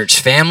his church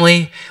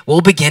family.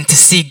 We'll begin to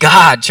see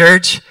God,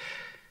 church.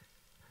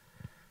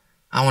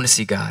 I want to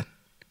see God.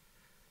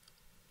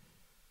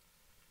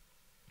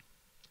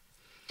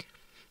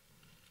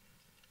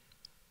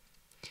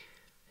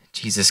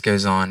 Jesus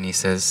goes on and he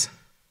says,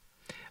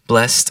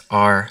 "Blessed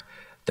are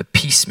the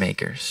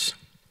peacemakers,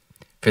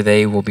 for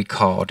they will be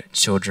called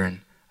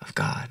children of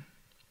God."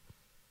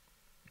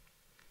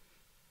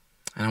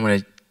 And I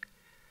want to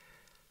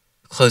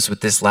close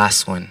with this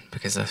last one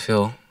because I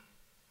feel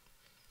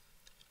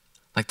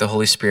like the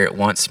Holy Spirit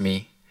wants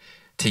me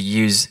to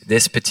use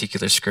this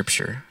particular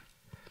scripture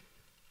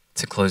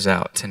to close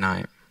out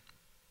tonight.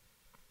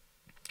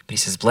 But he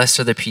says, "Blessed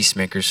are the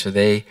peacemakers, for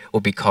they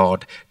will be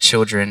called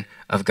children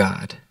of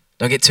God."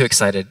 Don't get too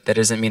excited. That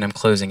doesn't mean I'm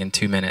closing in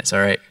 2 minutes, all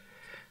right?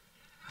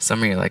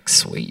 Some of you are like,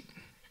 sweet.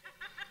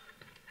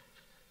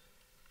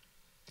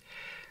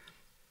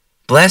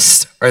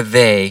 Blessed are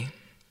they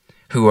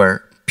who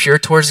are pure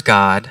towards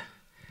God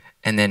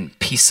and then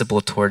peaceable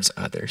towards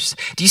others.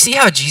 Do you see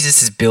how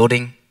Jesus is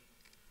building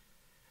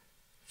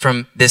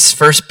from this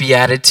first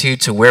beatitude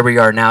to where we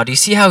are now? Do you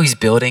see how he's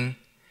building?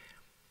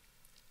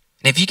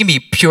 And if you can be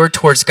pure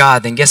towards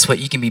God, then guess what?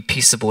 You can be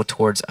peaceable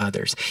towards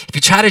others. If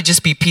you try to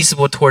just be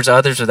peaceable towards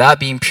others without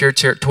being pure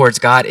towards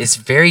God, it's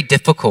very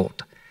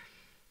difficult.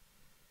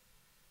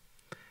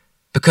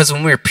 Because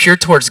when we're pure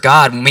towards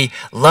God, when we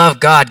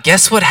love God,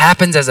 guess what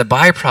happens as a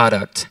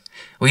byproduct?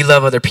 We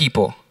love other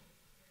people.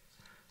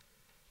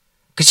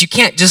 Because you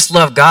can't just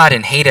love God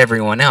and hate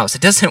everyone else.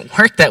 It doesn't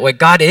work that way.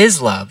 God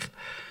is love.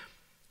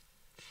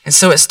 And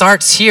so it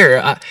starts here,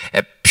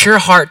 a pure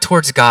heart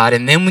towards God,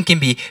 and then we can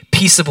be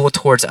peaceable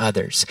towards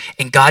others.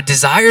 And God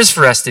desires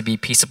for us to be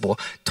peaceable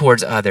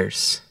towards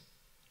others.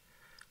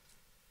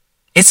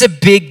 It's a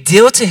big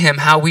deal to him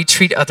how we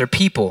treat other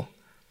people.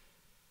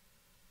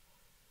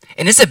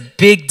 And it's a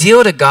big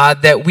deal to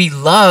God that we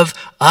love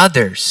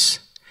others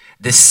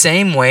the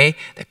same way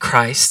that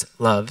Christ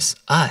loves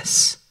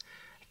us.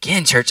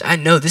 Again, church, I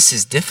know this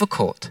is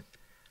difficult,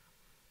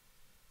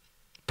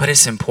 but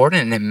it's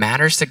important and it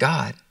matters to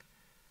God.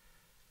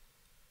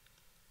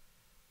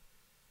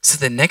 So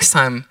the next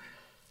time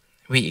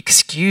we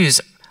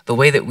excuse the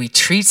way that we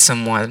treat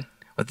someone,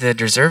 whether they're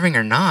deserving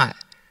or not,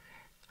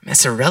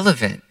 it's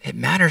irrelevant. It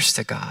matters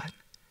to God.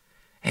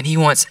 And he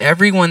wants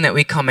everyone that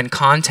we come in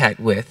contact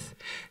with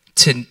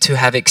to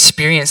have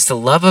experienced the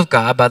love of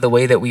God by the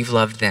way that we've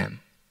loved them.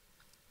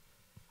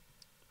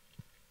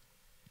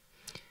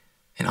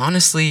 And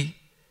honestly,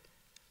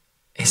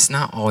 it's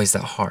not always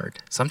that hard.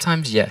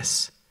 Sometimes,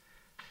 yes.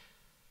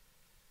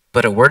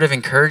 But a word of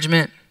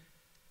encouragement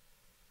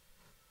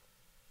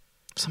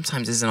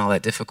sometimes isn't all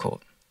that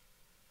difficult.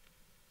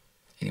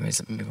 Anyways,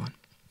 let me move on.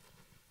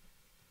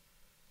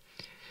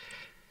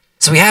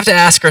 So we have to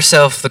ask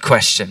ourselves the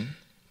question,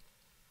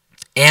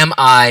 am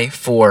I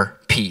for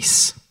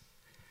peace?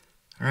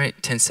 All right,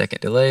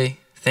 10-second delay.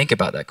 Think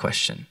about that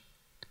question.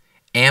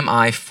 Am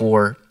I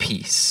for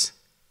peace?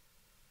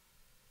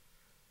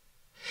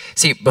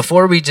 See,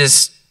 before we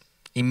just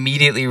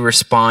immediately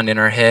respond in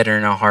our head or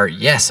in our heart,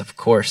 yes, of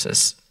course,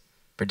 that's a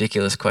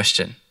ridiculous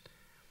question.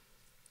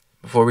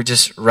 Before we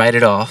just write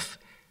it off,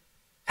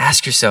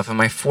 ask yourself,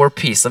 am I for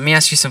peace? Let me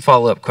ask you some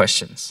follow-up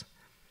questions.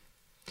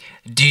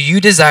 Do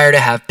you desire to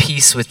have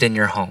peace within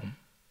your home?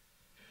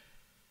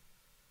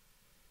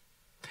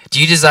 Do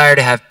you desire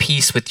to have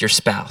peace with your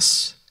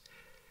spouse?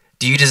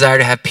 Do you desire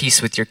to have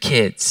peace with your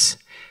kids?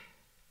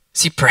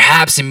 See,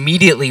 perhaps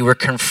immediately we're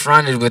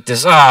confronted with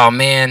this, oh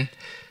man,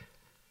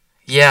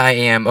 yeah, I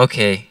am.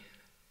 Okay,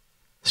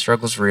 the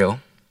struggle's real.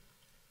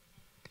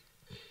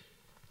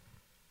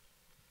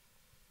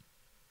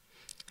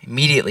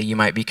 Immediately you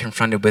might be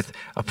confronted with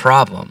a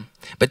problem.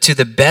 But to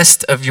the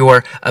best of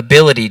your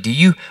ability, do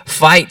you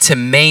fight to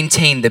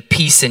maintain the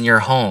peace in your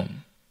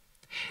home?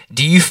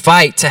 Do you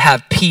fight to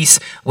have peace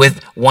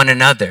with one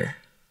another?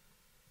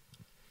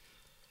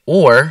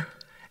 Or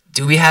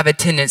do we have a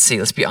tendency,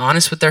 let's be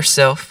honest with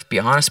ourselves, be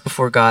honest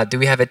before God, do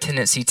we have a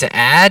tendency to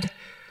add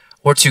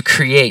or to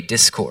create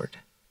discord?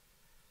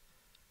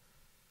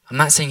 I'm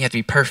not saying you have to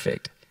be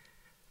perfect,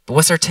 but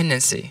what's our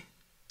tendency?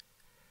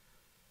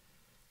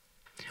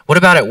 What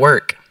about at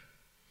work?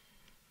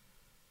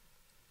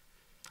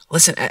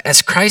 Listen,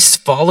 as Christ's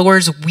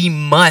followers, we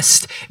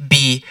must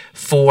be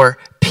for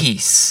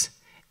peace,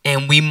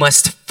 and we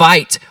must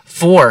fight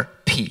for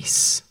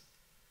peace.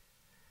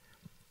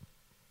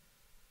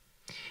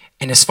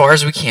 And as far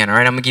as we can, all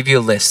right, I'm going to give you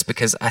a list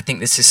because I think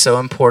this is so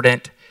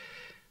important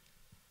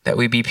that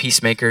we be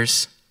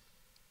peacemakers.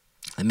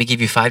 Let me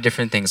give you 5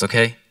 different things,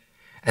 okay?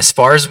 As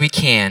far as we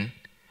can,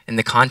 in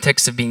the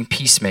context of being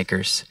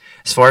peacemakers,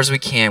 as far as we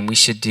can, we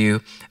should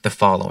do the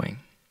following.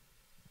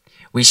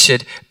 We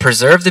should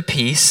preserve the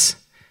peace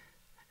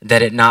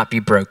that it not be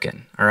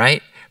broken, all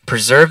right?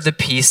 Preserve the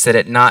peace that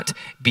it not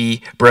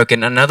be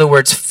broken. In other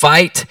words,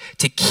 fight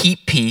to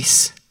keep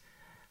peace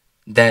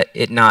that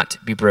it not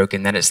be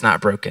broken, that it's not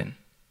broken,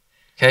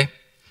 okay?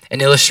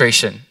 An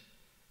illustration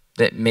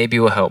that maybe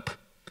will help.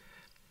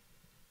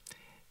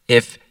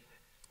 If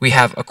we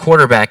have a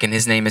quarterback and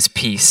his name is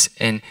Peace,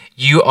 and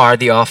you are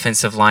the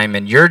offensive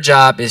lineman, your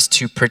job is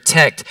to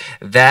protect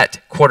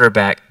that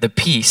quarterback, the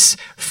Peace,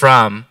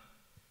 from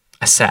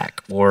a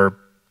sack or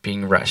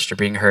being rushed or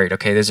being hurried.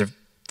 Okay, those are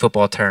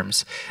football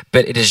terms.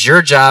 But it is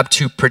your job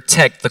to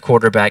protect the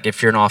quarterback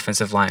if you're an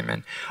offensive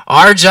lineman.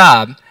 Our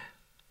job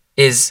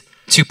is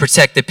to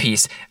protect the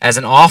peace. As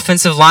an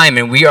offensive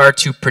lineman, we are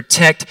to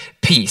protect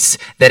peace,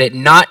 that it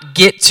not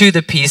get to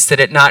the peace, that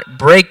it not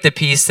break the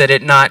peace, that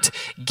it not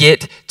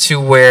get to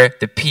where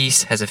the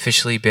peace has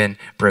officially been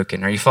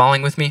broken. Are you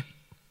following with me?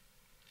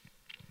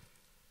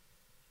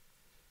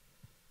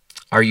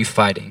 Are you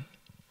fighting?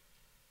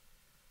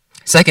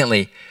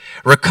 Secondly,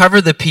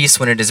 recover the peace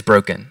when it is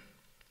broken.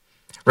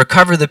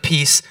 Recover the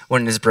peace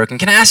when it is broken.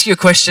 Can I ask you a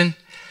question?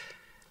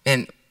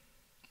 And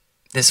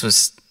this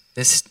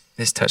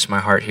touched my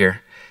heart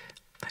here.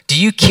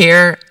 Do you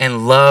care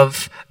and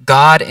love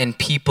God and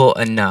people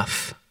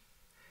enough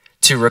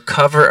to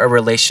recover a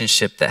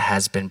relationship that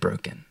has been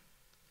broken?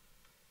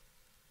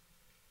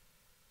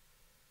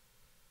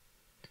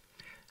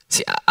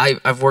 See,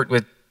 I've worked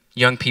with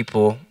young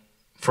people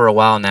for a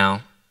while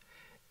now,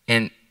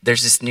 and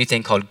there's this new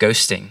thing called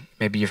ghosting.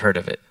 Maybe you've heard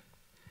of it.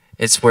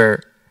 It's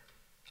where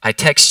I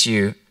text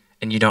you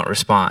and you don't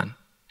respond.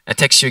 I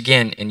text you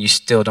again and you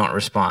still don't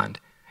respond.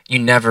 You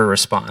never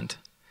respond.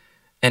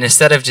 And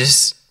instead of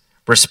just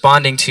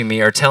responding to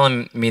me or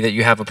telling me that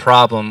you have a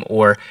problem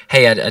or,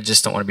 hey, I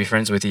just don't want to be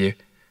friends with you,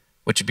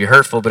 which would be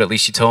hurtful, but at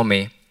least you told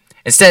me.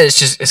 Instead,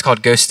 it's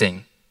called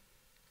ghosting.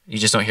 You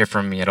just don't hear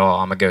from me at all.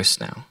 I'm a ghost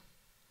now.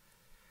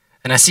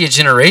 And I see a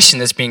generation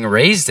that's being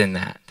raised in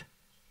that.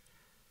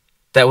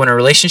 That when a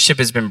relationship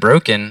has been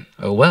broken,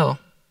 oh well.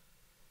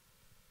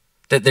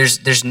 That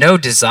there's no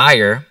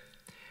desire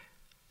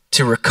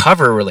to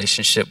recover a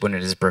relationship when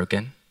it is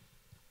broken.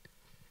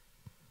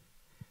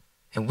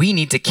 And we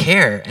need to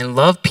care and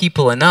love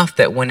people enough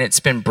that when it's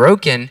been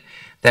broken,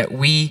 that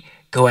we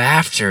go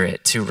after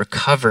it to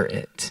recover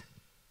it.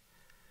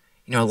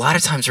 You know, a lot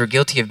of times we're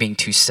guilty of being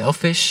too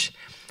selfish.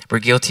 We're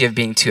guilty of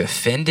being too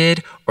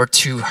offended or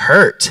too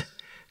hurt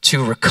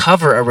to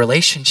recover a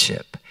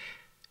relationship.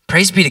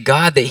 Praise be to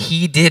God that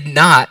he did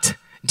not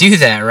do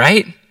that,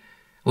 right?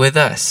 With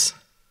us.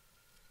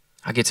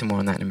 I'll get to more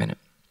on that in a minute.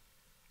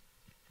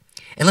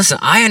 And listen,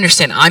 I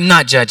understand I'm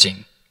not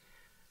judging.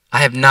 I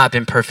have not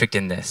been perfect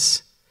in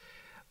this.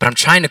 But I'm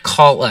trying to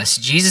call us.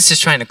 Jesus is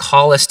trying to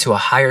call us to a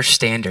higher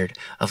standard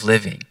of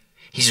living.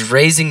 He's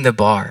raising the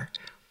bar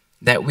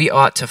that we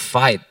ought to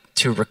fight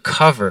to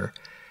recover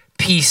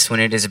peace when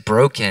it is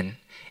broken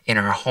in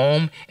our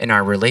home, in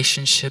our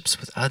relationships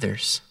with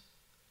others.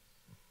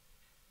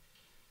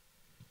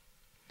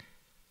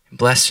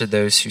 Blessed are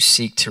those who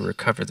seek to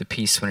recover the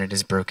peace when it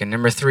is broken.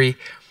 Number 3,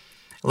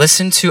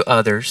 listen to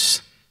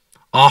others'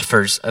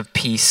 offers of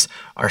peace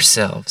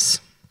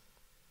ourselves.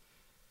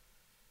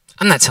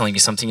 I'm not telling you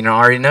something you don't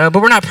already know,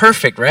 but we're not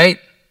perfect, right?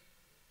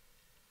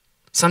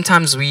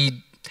 Sometimes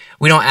we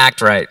don't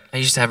act right. I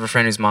used to have a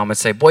friend whose mom would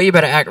say, "Boy, you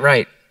better act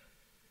right."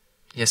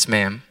 Yes,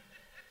 ma'am.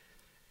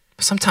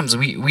 But sometimes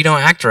we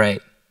don't act right.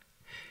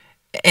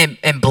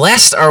 And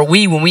blessed are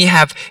we when we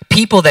have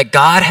people that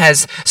God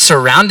has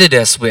surrounded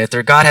us with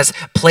or God has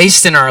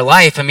placed in our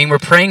life. I mean, we're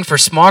praying for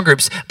small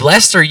groups.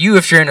 Blessed are you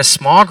if you're in a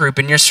small group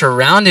and you're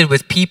surrounded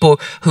with people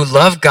who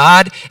love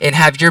God and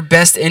have your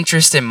best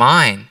interest in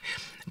mind.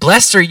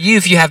 Blessed are you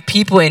if you have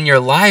people in your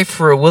life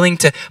who are willing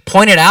to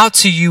point it out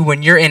to you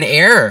when you're in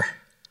error.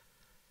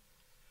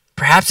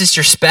 Perhaps it's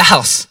your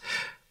spouse.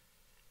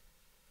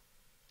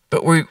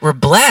 But we're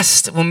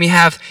blessed when we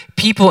have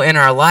people in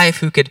our life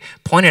who could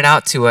point it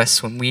out to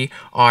us when we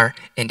are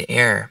in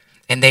error.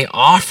 And they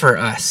offer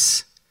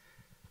us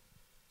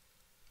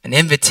an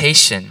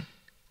invitation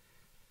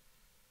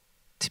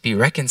to be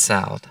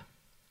reconciled.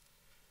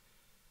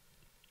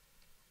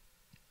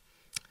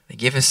 They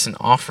give us an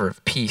offer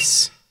of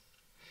peace.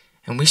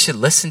 And we should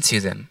listen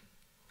to them.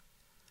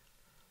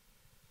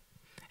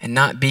 And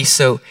not be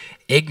so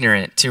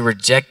ignorant to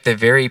reject the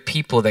very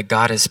people that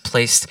God has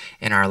placed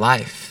in our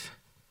life.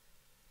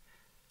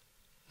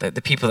 The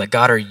people that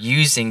God are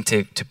using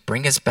to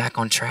bring us back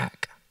on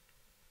track.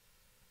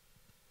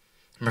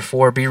 Number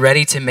 4, be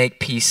ready to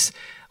make peace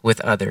with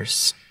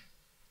others.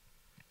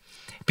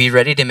 Be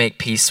ready to make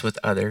peace with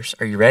others.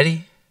 Are you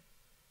ready?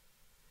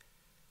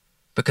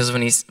 Because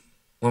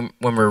when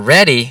we're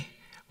ready,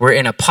 we're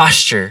in a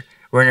posture,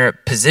 we're in a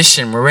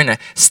position, we're in a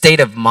state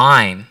of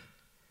mind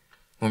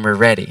when we're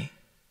ready.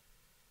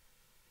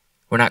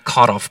 We're not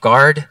caught off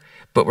guard,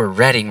 but we're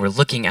ready. We're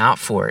looking out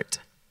for it.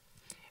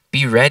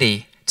 Be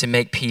ready to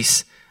make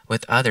peace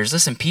with others.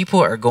 Listen, people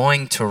are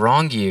going to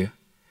wrong you.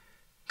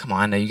 Come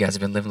on, I know you guys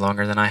have been living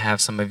longer than I have,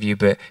 some of you,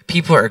 but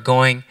people are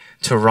going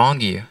to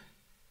wrong you.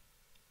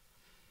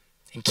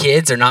 And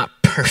kids are not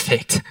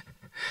perfect.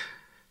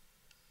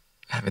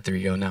 I have a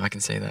 3-year-old now, I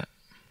can say that.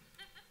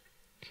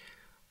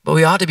 But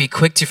we ought to be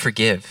quick to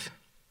forgive.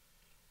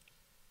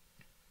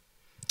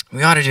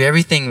 We ought to do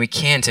everything we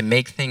can to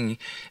make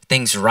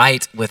things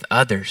right with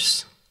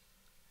others.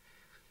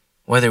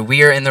 Whether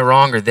we are in the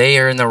wrong or they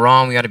are in the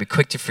wrong, we ought to be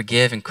quick to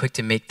forgive and quick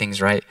to make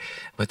things right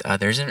with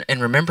others.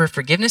 And remember,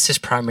 forgiveness is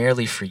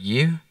primarily for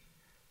you.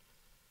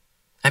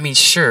 I mean,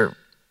 sure,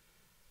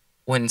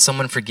 when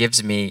someone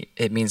forgives me,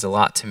 it means a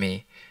lot to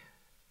me.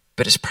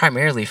 But it's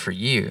primarily for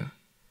you.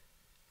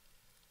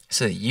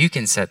 So that you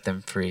can set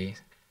them free.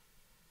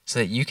 So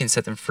that you can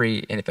set them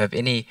free of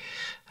any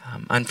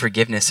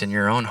unforgiveness in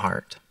your own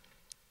heart.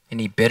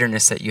 Any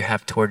bitterness that you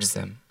have towards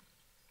them.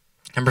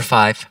 Number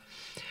 5,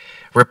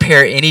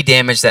 repair any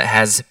damage that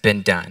has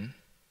been done.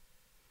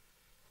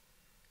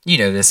 You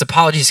know this.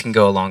 Apologies can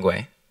go a long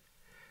way.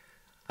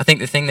 I think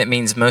the thing that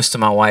means most to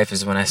my wife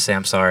is when I say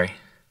I'm sorry.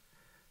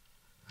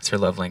 That's her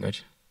love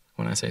language,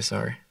 when I say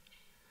sorry.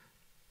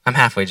 I'm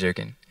halfway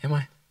joking. Am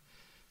I?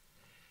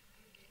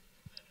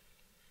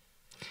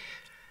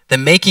 The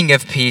making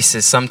of peace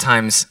is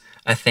sometimes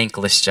a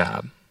thankless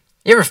job.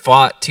 You ever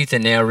fought tooth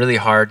and nail really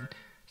hard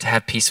to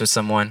have peace with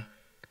someone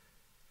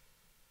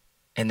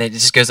and it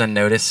just goes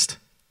unnoticed?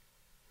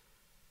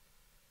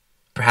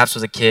 Perhaps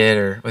with a kid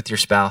or with your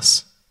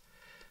spouse.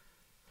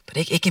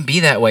 But it can be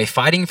that way.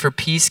 Fighting for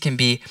peace can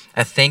be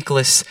a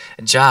thankless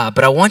job.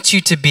 But I want you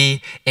to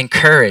be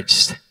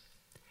encouraged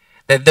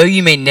that though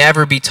you may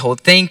never be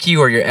told thank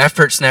you or your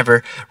efforts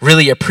never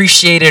really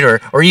appreciated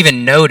or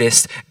even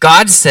noticed,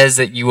 God says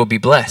that you will be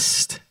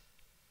blessed.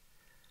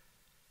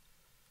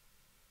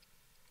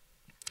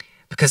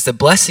 Because the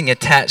blessing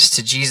attached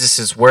to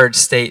Jesus'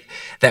 words state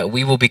that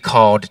we will be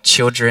called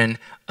children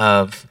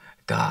of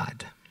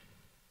God.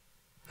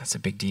 That's a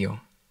big deal.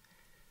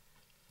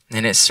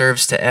 And it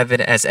serves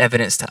as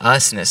evidence to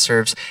us, and it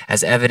serves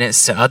as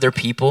evidence to other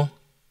people.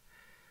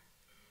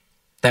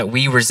 that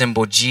we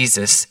resemble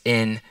Jesus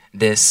in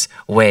this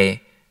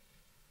way.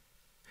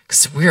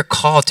 Because we are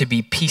called to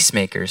be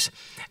peacemakers,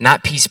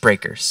 not peace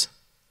breakers.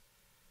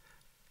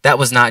 That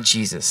was not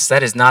Jesus.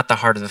 That is not the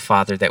heart of the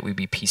Father, that we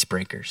be peace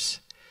breakers.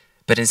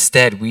 But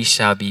instead, we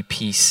shall be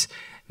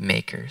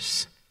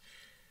peacemakers.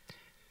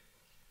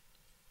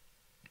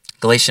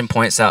 Galatians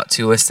points out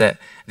to us that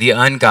the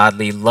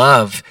ungodly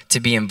love to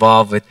be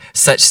involved with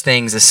such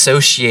things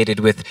associated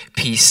with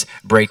peace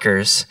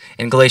breakers.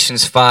 In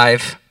Galatians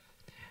 5,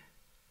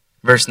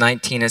 verse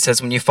 19, it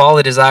says, when you follow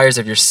the desires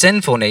of your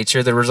sinful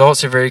nature, the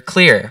results are very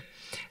clear.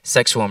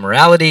 Sexual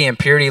immorality,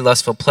 impurity,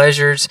 lustful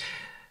pleasures,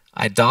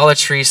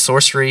 idolatry,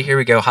 sorcery, here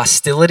we go,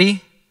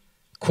 hostility,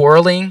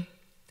 quarreling,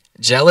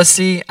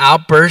 jealousy,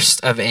 outbursts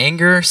of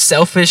anger,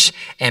 selfish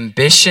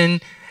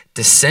ambition,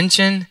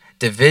 dissension,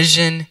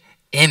 division,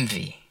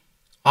 envy.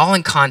 All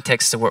in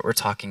context to what we're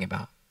talking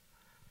about.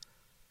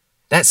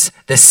 That's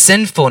the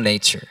sinful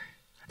nature.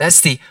 That's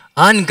the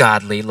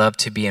ungodly love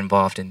to be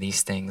involved in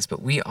these things,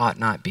 but we ought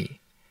not be.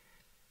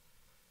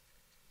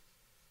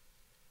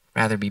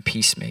 Rather be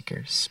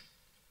peacemakers.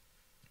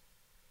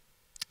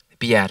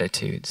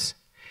 Beatitudes.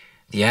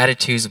 The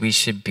attitudes we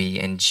should be,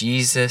 and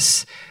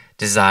Jesus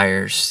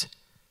desires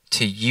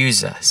to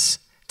use us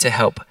to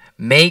help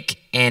make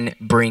and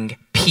bring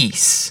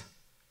peace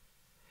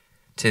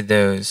to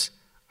those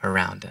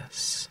around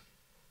us.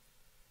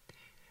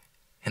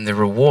 And the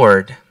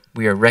reward,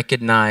 we are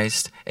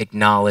recognized,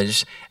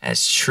 acknowledged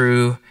as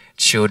true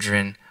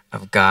children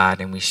of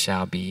God, and we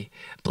shall be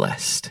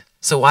blessed.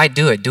 So why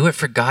do it? Do it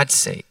for God's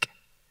sake.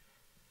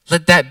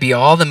 Let that be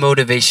all the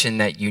motivation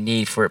that you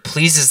need, for it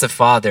pleases the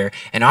Father.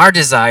 And our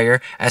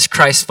desire as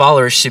Christ's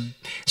followers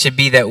should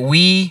be that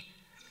we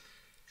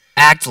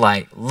act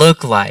like,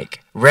 look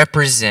like,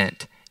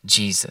 represent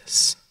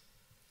Jesus.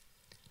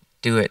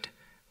 Do it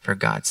for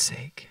God's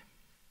sake.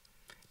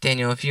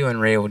 Daniel, if you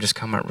and Ray will just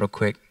come up real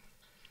quick.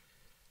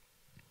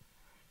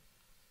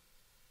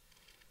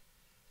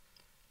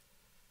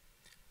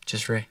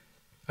 Just Ray?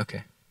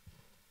 Okay.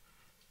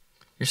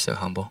 You're so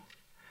humble.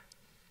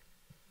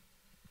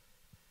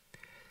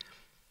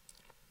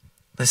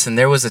 Listen,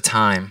 there was a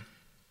time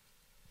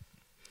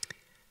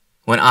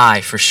when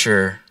I, for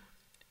sure,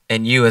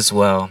 and you as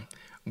well,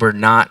 were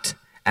not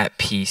at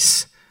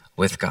peace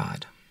with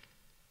God.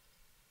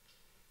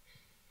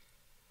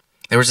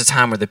 There was a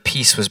time where the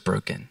peace was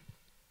broken.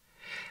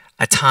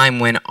 A time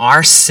when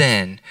our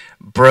sin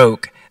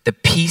broke the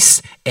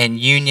peace and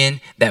union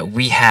that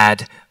we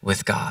had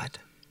with God.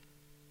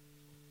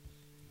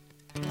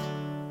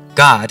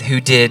 God, who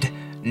did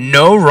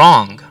no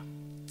wrong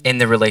in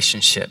the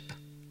relationship,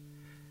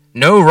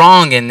 no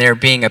wrong in there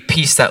being a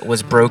peace that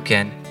was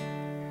broken,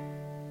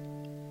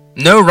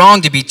 no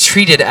wrong to be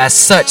treated as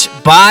such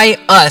by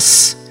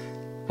us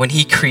when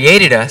he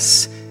created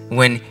us,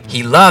 when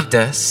he loved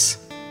us.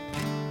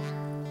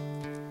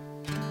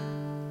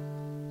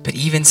 But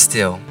even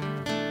still,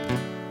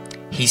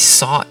 he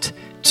sought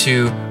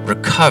to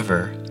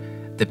recover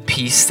the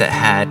peace that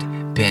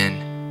had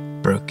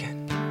been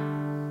broken.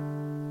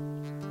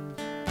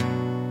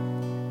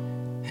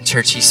 And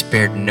church, he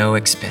spared no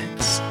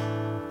expense,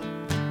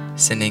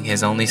 sending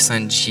his only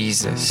son,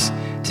 Jesus,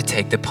 to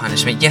take the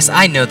punishment. Yes,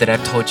 I know that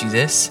I've told you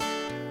this.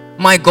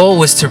 My goal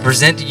was to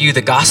present to you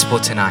the gospel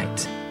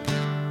tonight.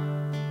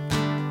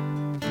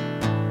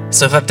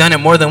 So if I've done it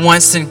more than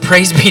once, then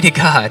praise be to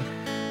God.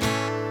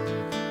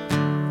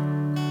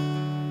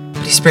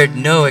 But he spared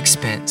no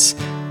expense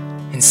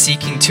in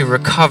seeking to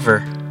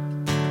recover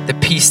the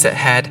peace that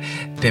had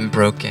been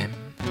broken.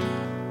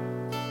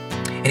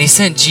 And he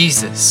sent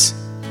Jesus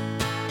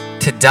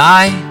to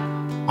die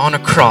on a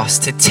cross,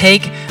 to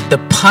take the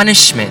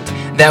punishment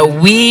that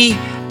we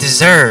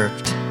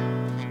deserved.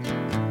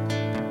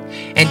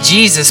 And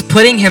Jesus,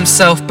 putting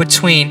himself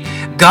between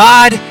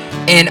God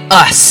and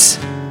us,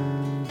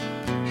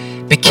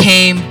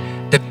 became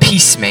the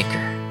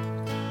peacemaker.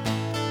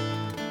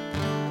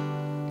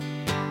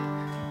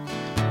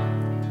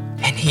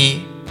 And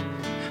he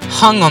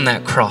hung on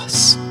that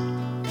cross.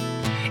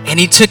 And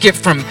he took it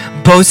from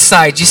both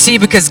sides. You see,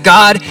 because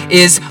God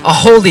is a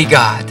holy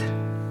God.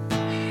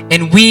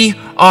 And we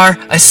are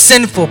a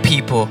sinful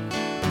people.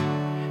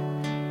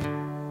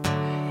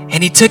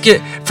 And he took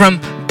it from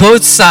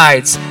both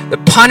sides.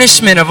 The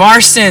punishment of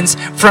our sins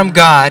from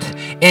God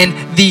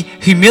and the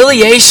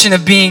humiliation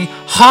of being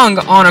hung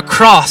on a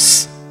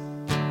cross.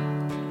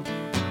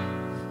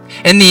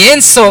 And the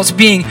insults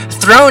being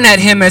thrown at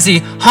him as he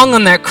hung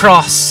on that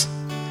cross.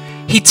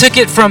 He took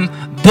it from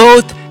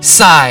both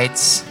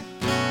sides.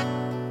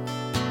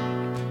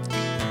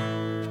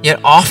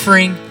 Yet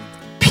offering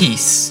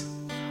peace.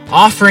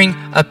 Offering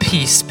a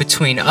peace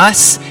between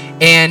us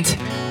and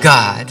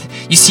God.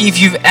 You see, if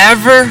you've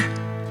ever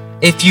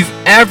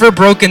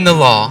broken the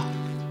law,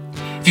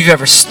 if you've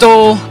ever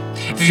stole,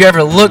 if you've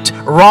ever looked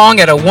wrong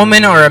at a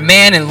woman or a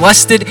man and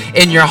lusted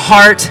in your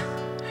heart,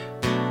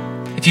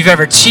 if you've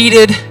ever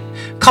cheated,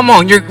 come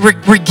on,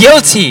 we're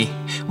guilty.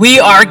 We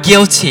are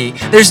guilty.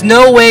 There's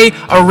no way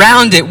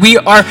around it. We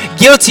are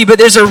guilty, but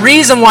there's a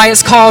reason why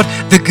it's called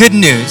the good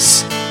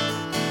news.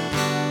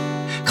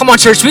 Come on,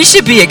 church, we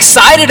should be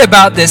excited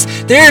about this.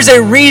 There's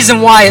a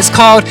reason why it's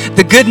called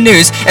the good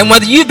news. And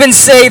whether you've been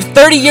saved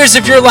 30 years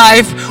of your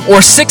life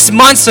or 6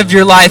 months of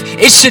your life,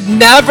 it should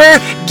never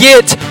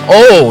get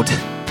old.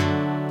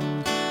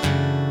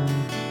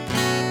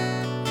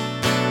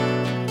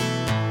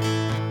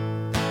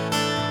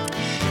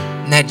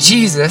 And that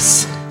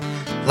Jesus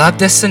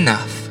loved us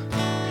enough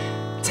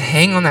to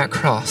hang on that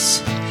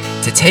cross,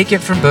 to take it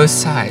from both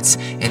sides,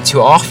 and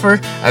to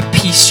offer a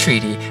peace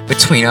treaty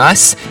between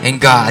us and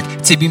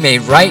God, to be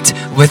made right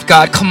with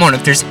God. Come on,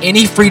 if there's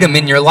any freedom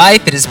in your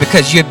life, it is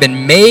because you have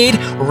been made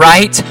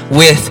right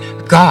with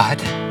God.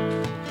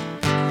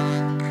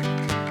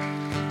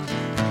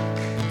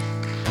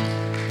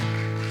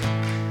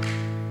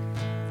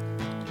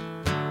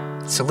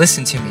 So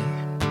listen to me.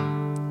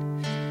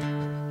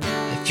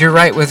 If you're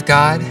right with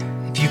God,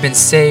 if you've been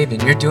saved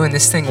and you're doing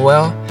this thing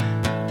well,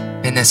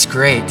 and that's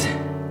great.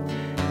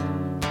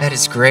 That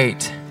is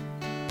great.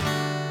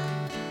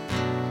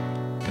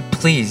 But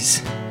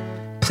please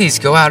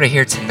go out of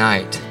here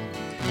tonight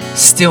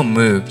still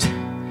moved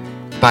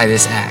by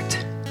this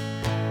act,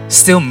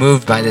 still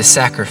moved by this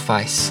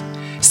sacrifice,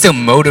 still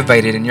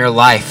motivated in your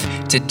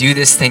life to do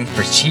this thing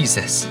for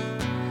Jesus.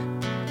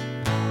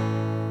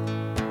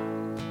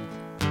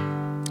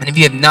 And if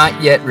you have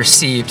not yet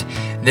received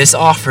this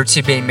offer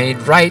to be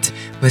made right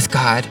with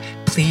God,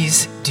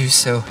 please do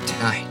so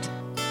tonight.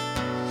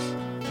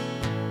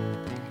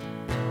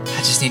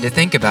 I just need to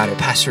think about it,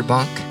 Pastor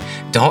Bunk.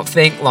 Don't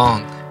think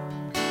long,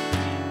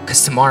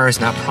 because tomorrow is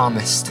not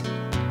promised.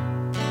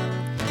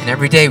 And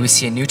every day we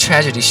see a new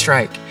tragedy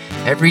strike.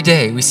 Every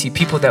day we see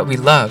people that we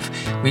love.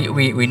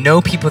 We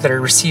know people that are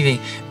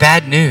receiving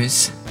bad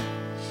news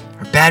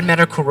or bad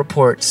medical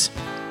reports.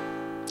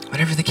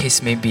 Whatever the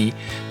case may be,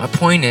 my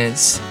point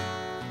is,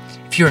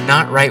 if you are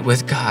not right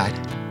with God,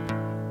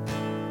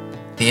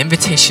 the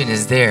invitation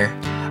is there.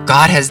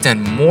 God has done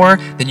more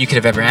than you could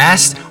have ever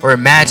asked or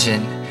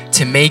imagined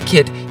to make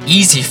it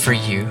easy for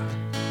you.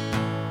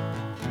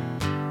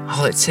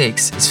 All it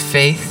takes is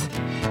faith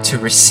to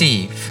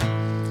receive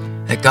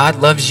that God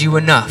loves you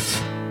enough,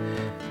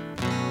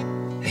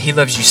 that He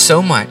loves you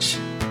so much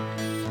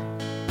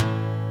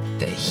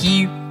that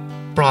He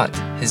brought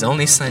His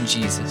only Son,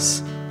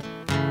 Jesus,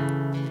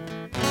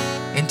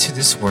 into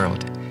this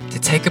world to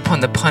take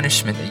upon the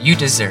punishment that you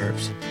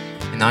deserved,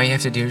 and all you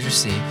have to do is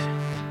receive.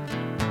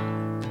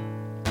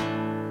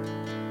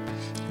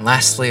 And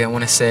lastly, I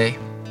want to say,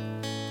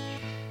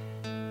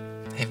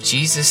 if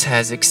Jesus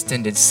has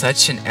extended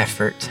such an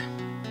effort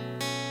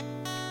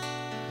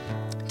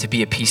to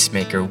be a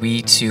peacemaker,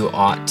 we too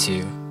ought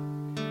to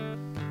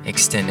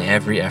extend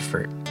every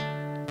effort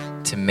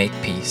to make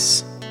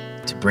peace,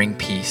 to bring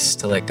peace,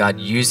 to let God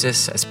use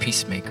us as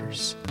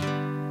peacemakers.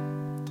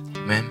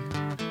 Amen.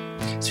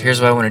 So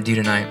here's what I want to do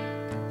tonight.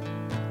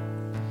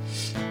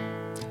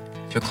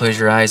 If you'll close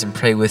your eyes and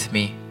pray with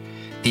me.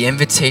 The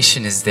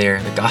invitation is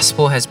there. The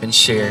gospel has been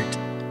shared.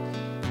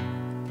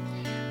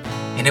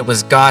 And it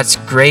was God's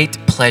great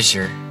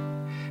pleasure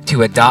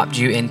to adopt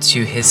you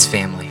into His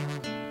family.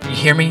 You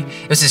hear me?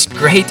 It was His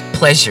great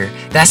pleasure.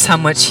 That's how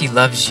much He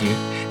loves you.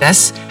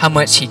 That's how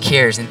much He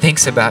cares and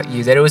thinks about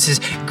you. That it was His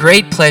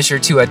great pleasure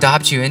to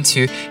adopt you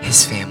into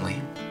His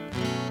family.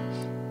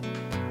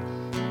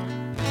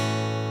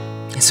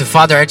 And so,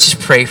 Father, I just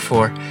pray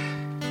for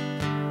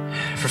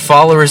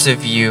followers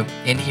of you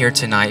in here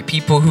tonight,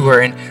 people who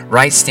are in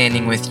right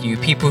standing with you,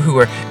 people who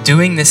are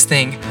doing this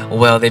thing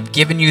well. They've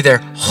given you their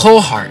whole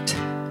heart.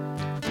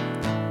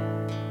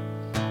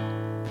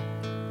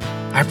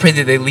 I pray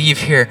that they leave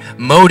here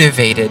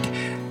motivated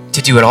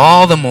to do it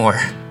all the more.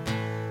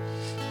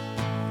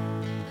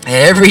 And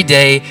every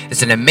day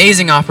is an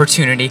amazing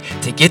opportunity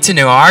to get to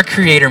know our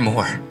Creator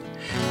more.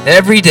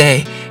 Every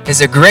day is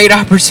a great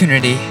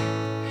opportunity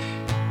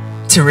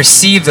to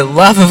receive the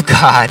love of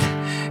God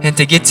and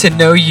to get to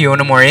know you on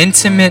a more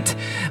intimate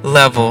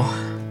level.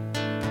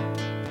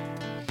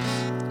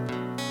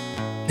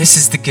 This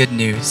is the good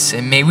news.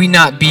 And may we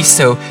not be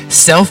so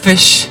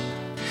selfish,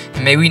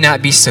 and may we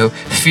not be so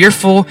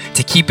fearful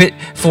to keep it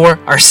for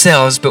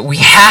ourselves, but we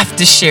have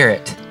to share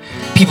it.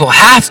 People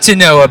have to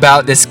know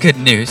about this good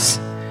news.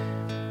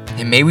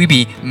 And may we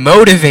be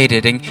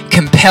motivated and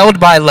compelled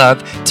by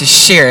love to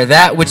share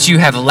that which you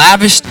have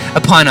lavished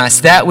upon us,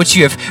 that which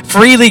you have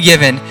freely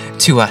given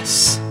to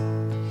us.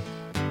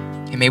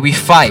 And may we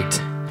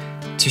fight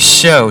to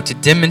show, to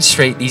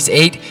demonstrate these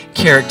 8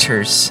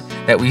 characters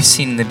that we've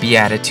seen in the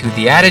Beatitude,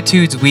 the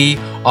attitudes we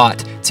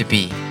ought to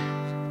be.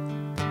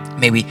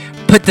 May we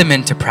put them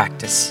into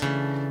practice.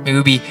 May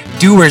we be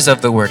doers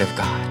of the Word of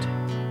God.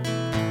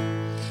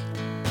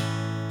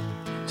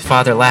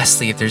 Father,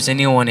 lastly, if there's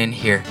anyone in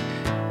here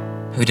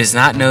who does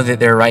not know that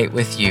they're right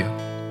with you,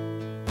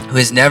 who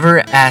has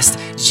never asked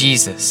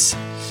Jesus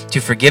to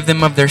forgive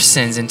them of their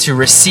sins and to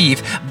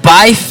receive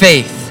by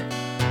faith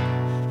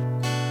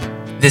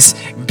this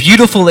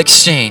beautiful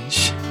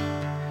exchange,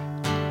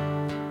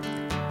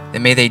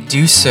 then may they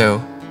do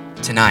so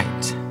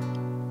tonight.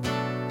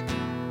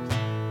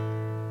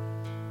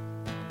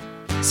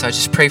 So I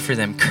just pray for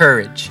them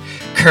courage,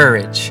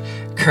 courage,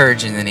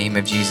 courage in the name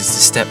of Jesus to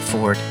step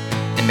forward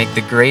and make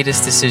the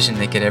greatest decision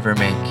they could ever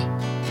make.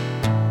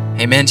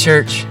 Amen,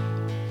 church.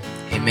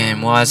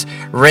 Amen. Well, as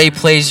Ray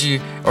plays, you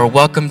are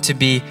welcome to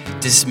be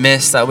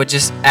dismissed. I would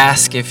just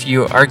ask, if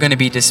you are going to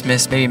be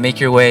dismissed, maybe make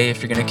your way.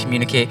 If you're going to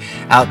communicate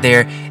out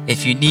there,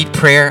 if you need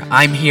prayer,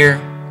 I'm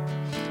here.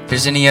 If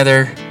there's any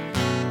other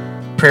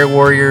prayer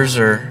warriors,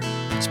 or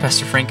is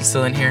Pastor Frank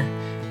still in here?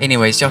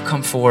 Anyways, y'all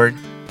come forward.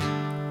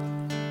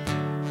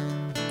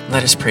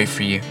 Let us pray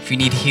for you. If you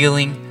need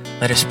healing,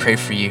 let us pray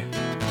for you.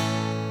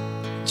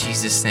 In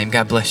Jesus' name,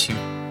 God bless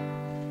you.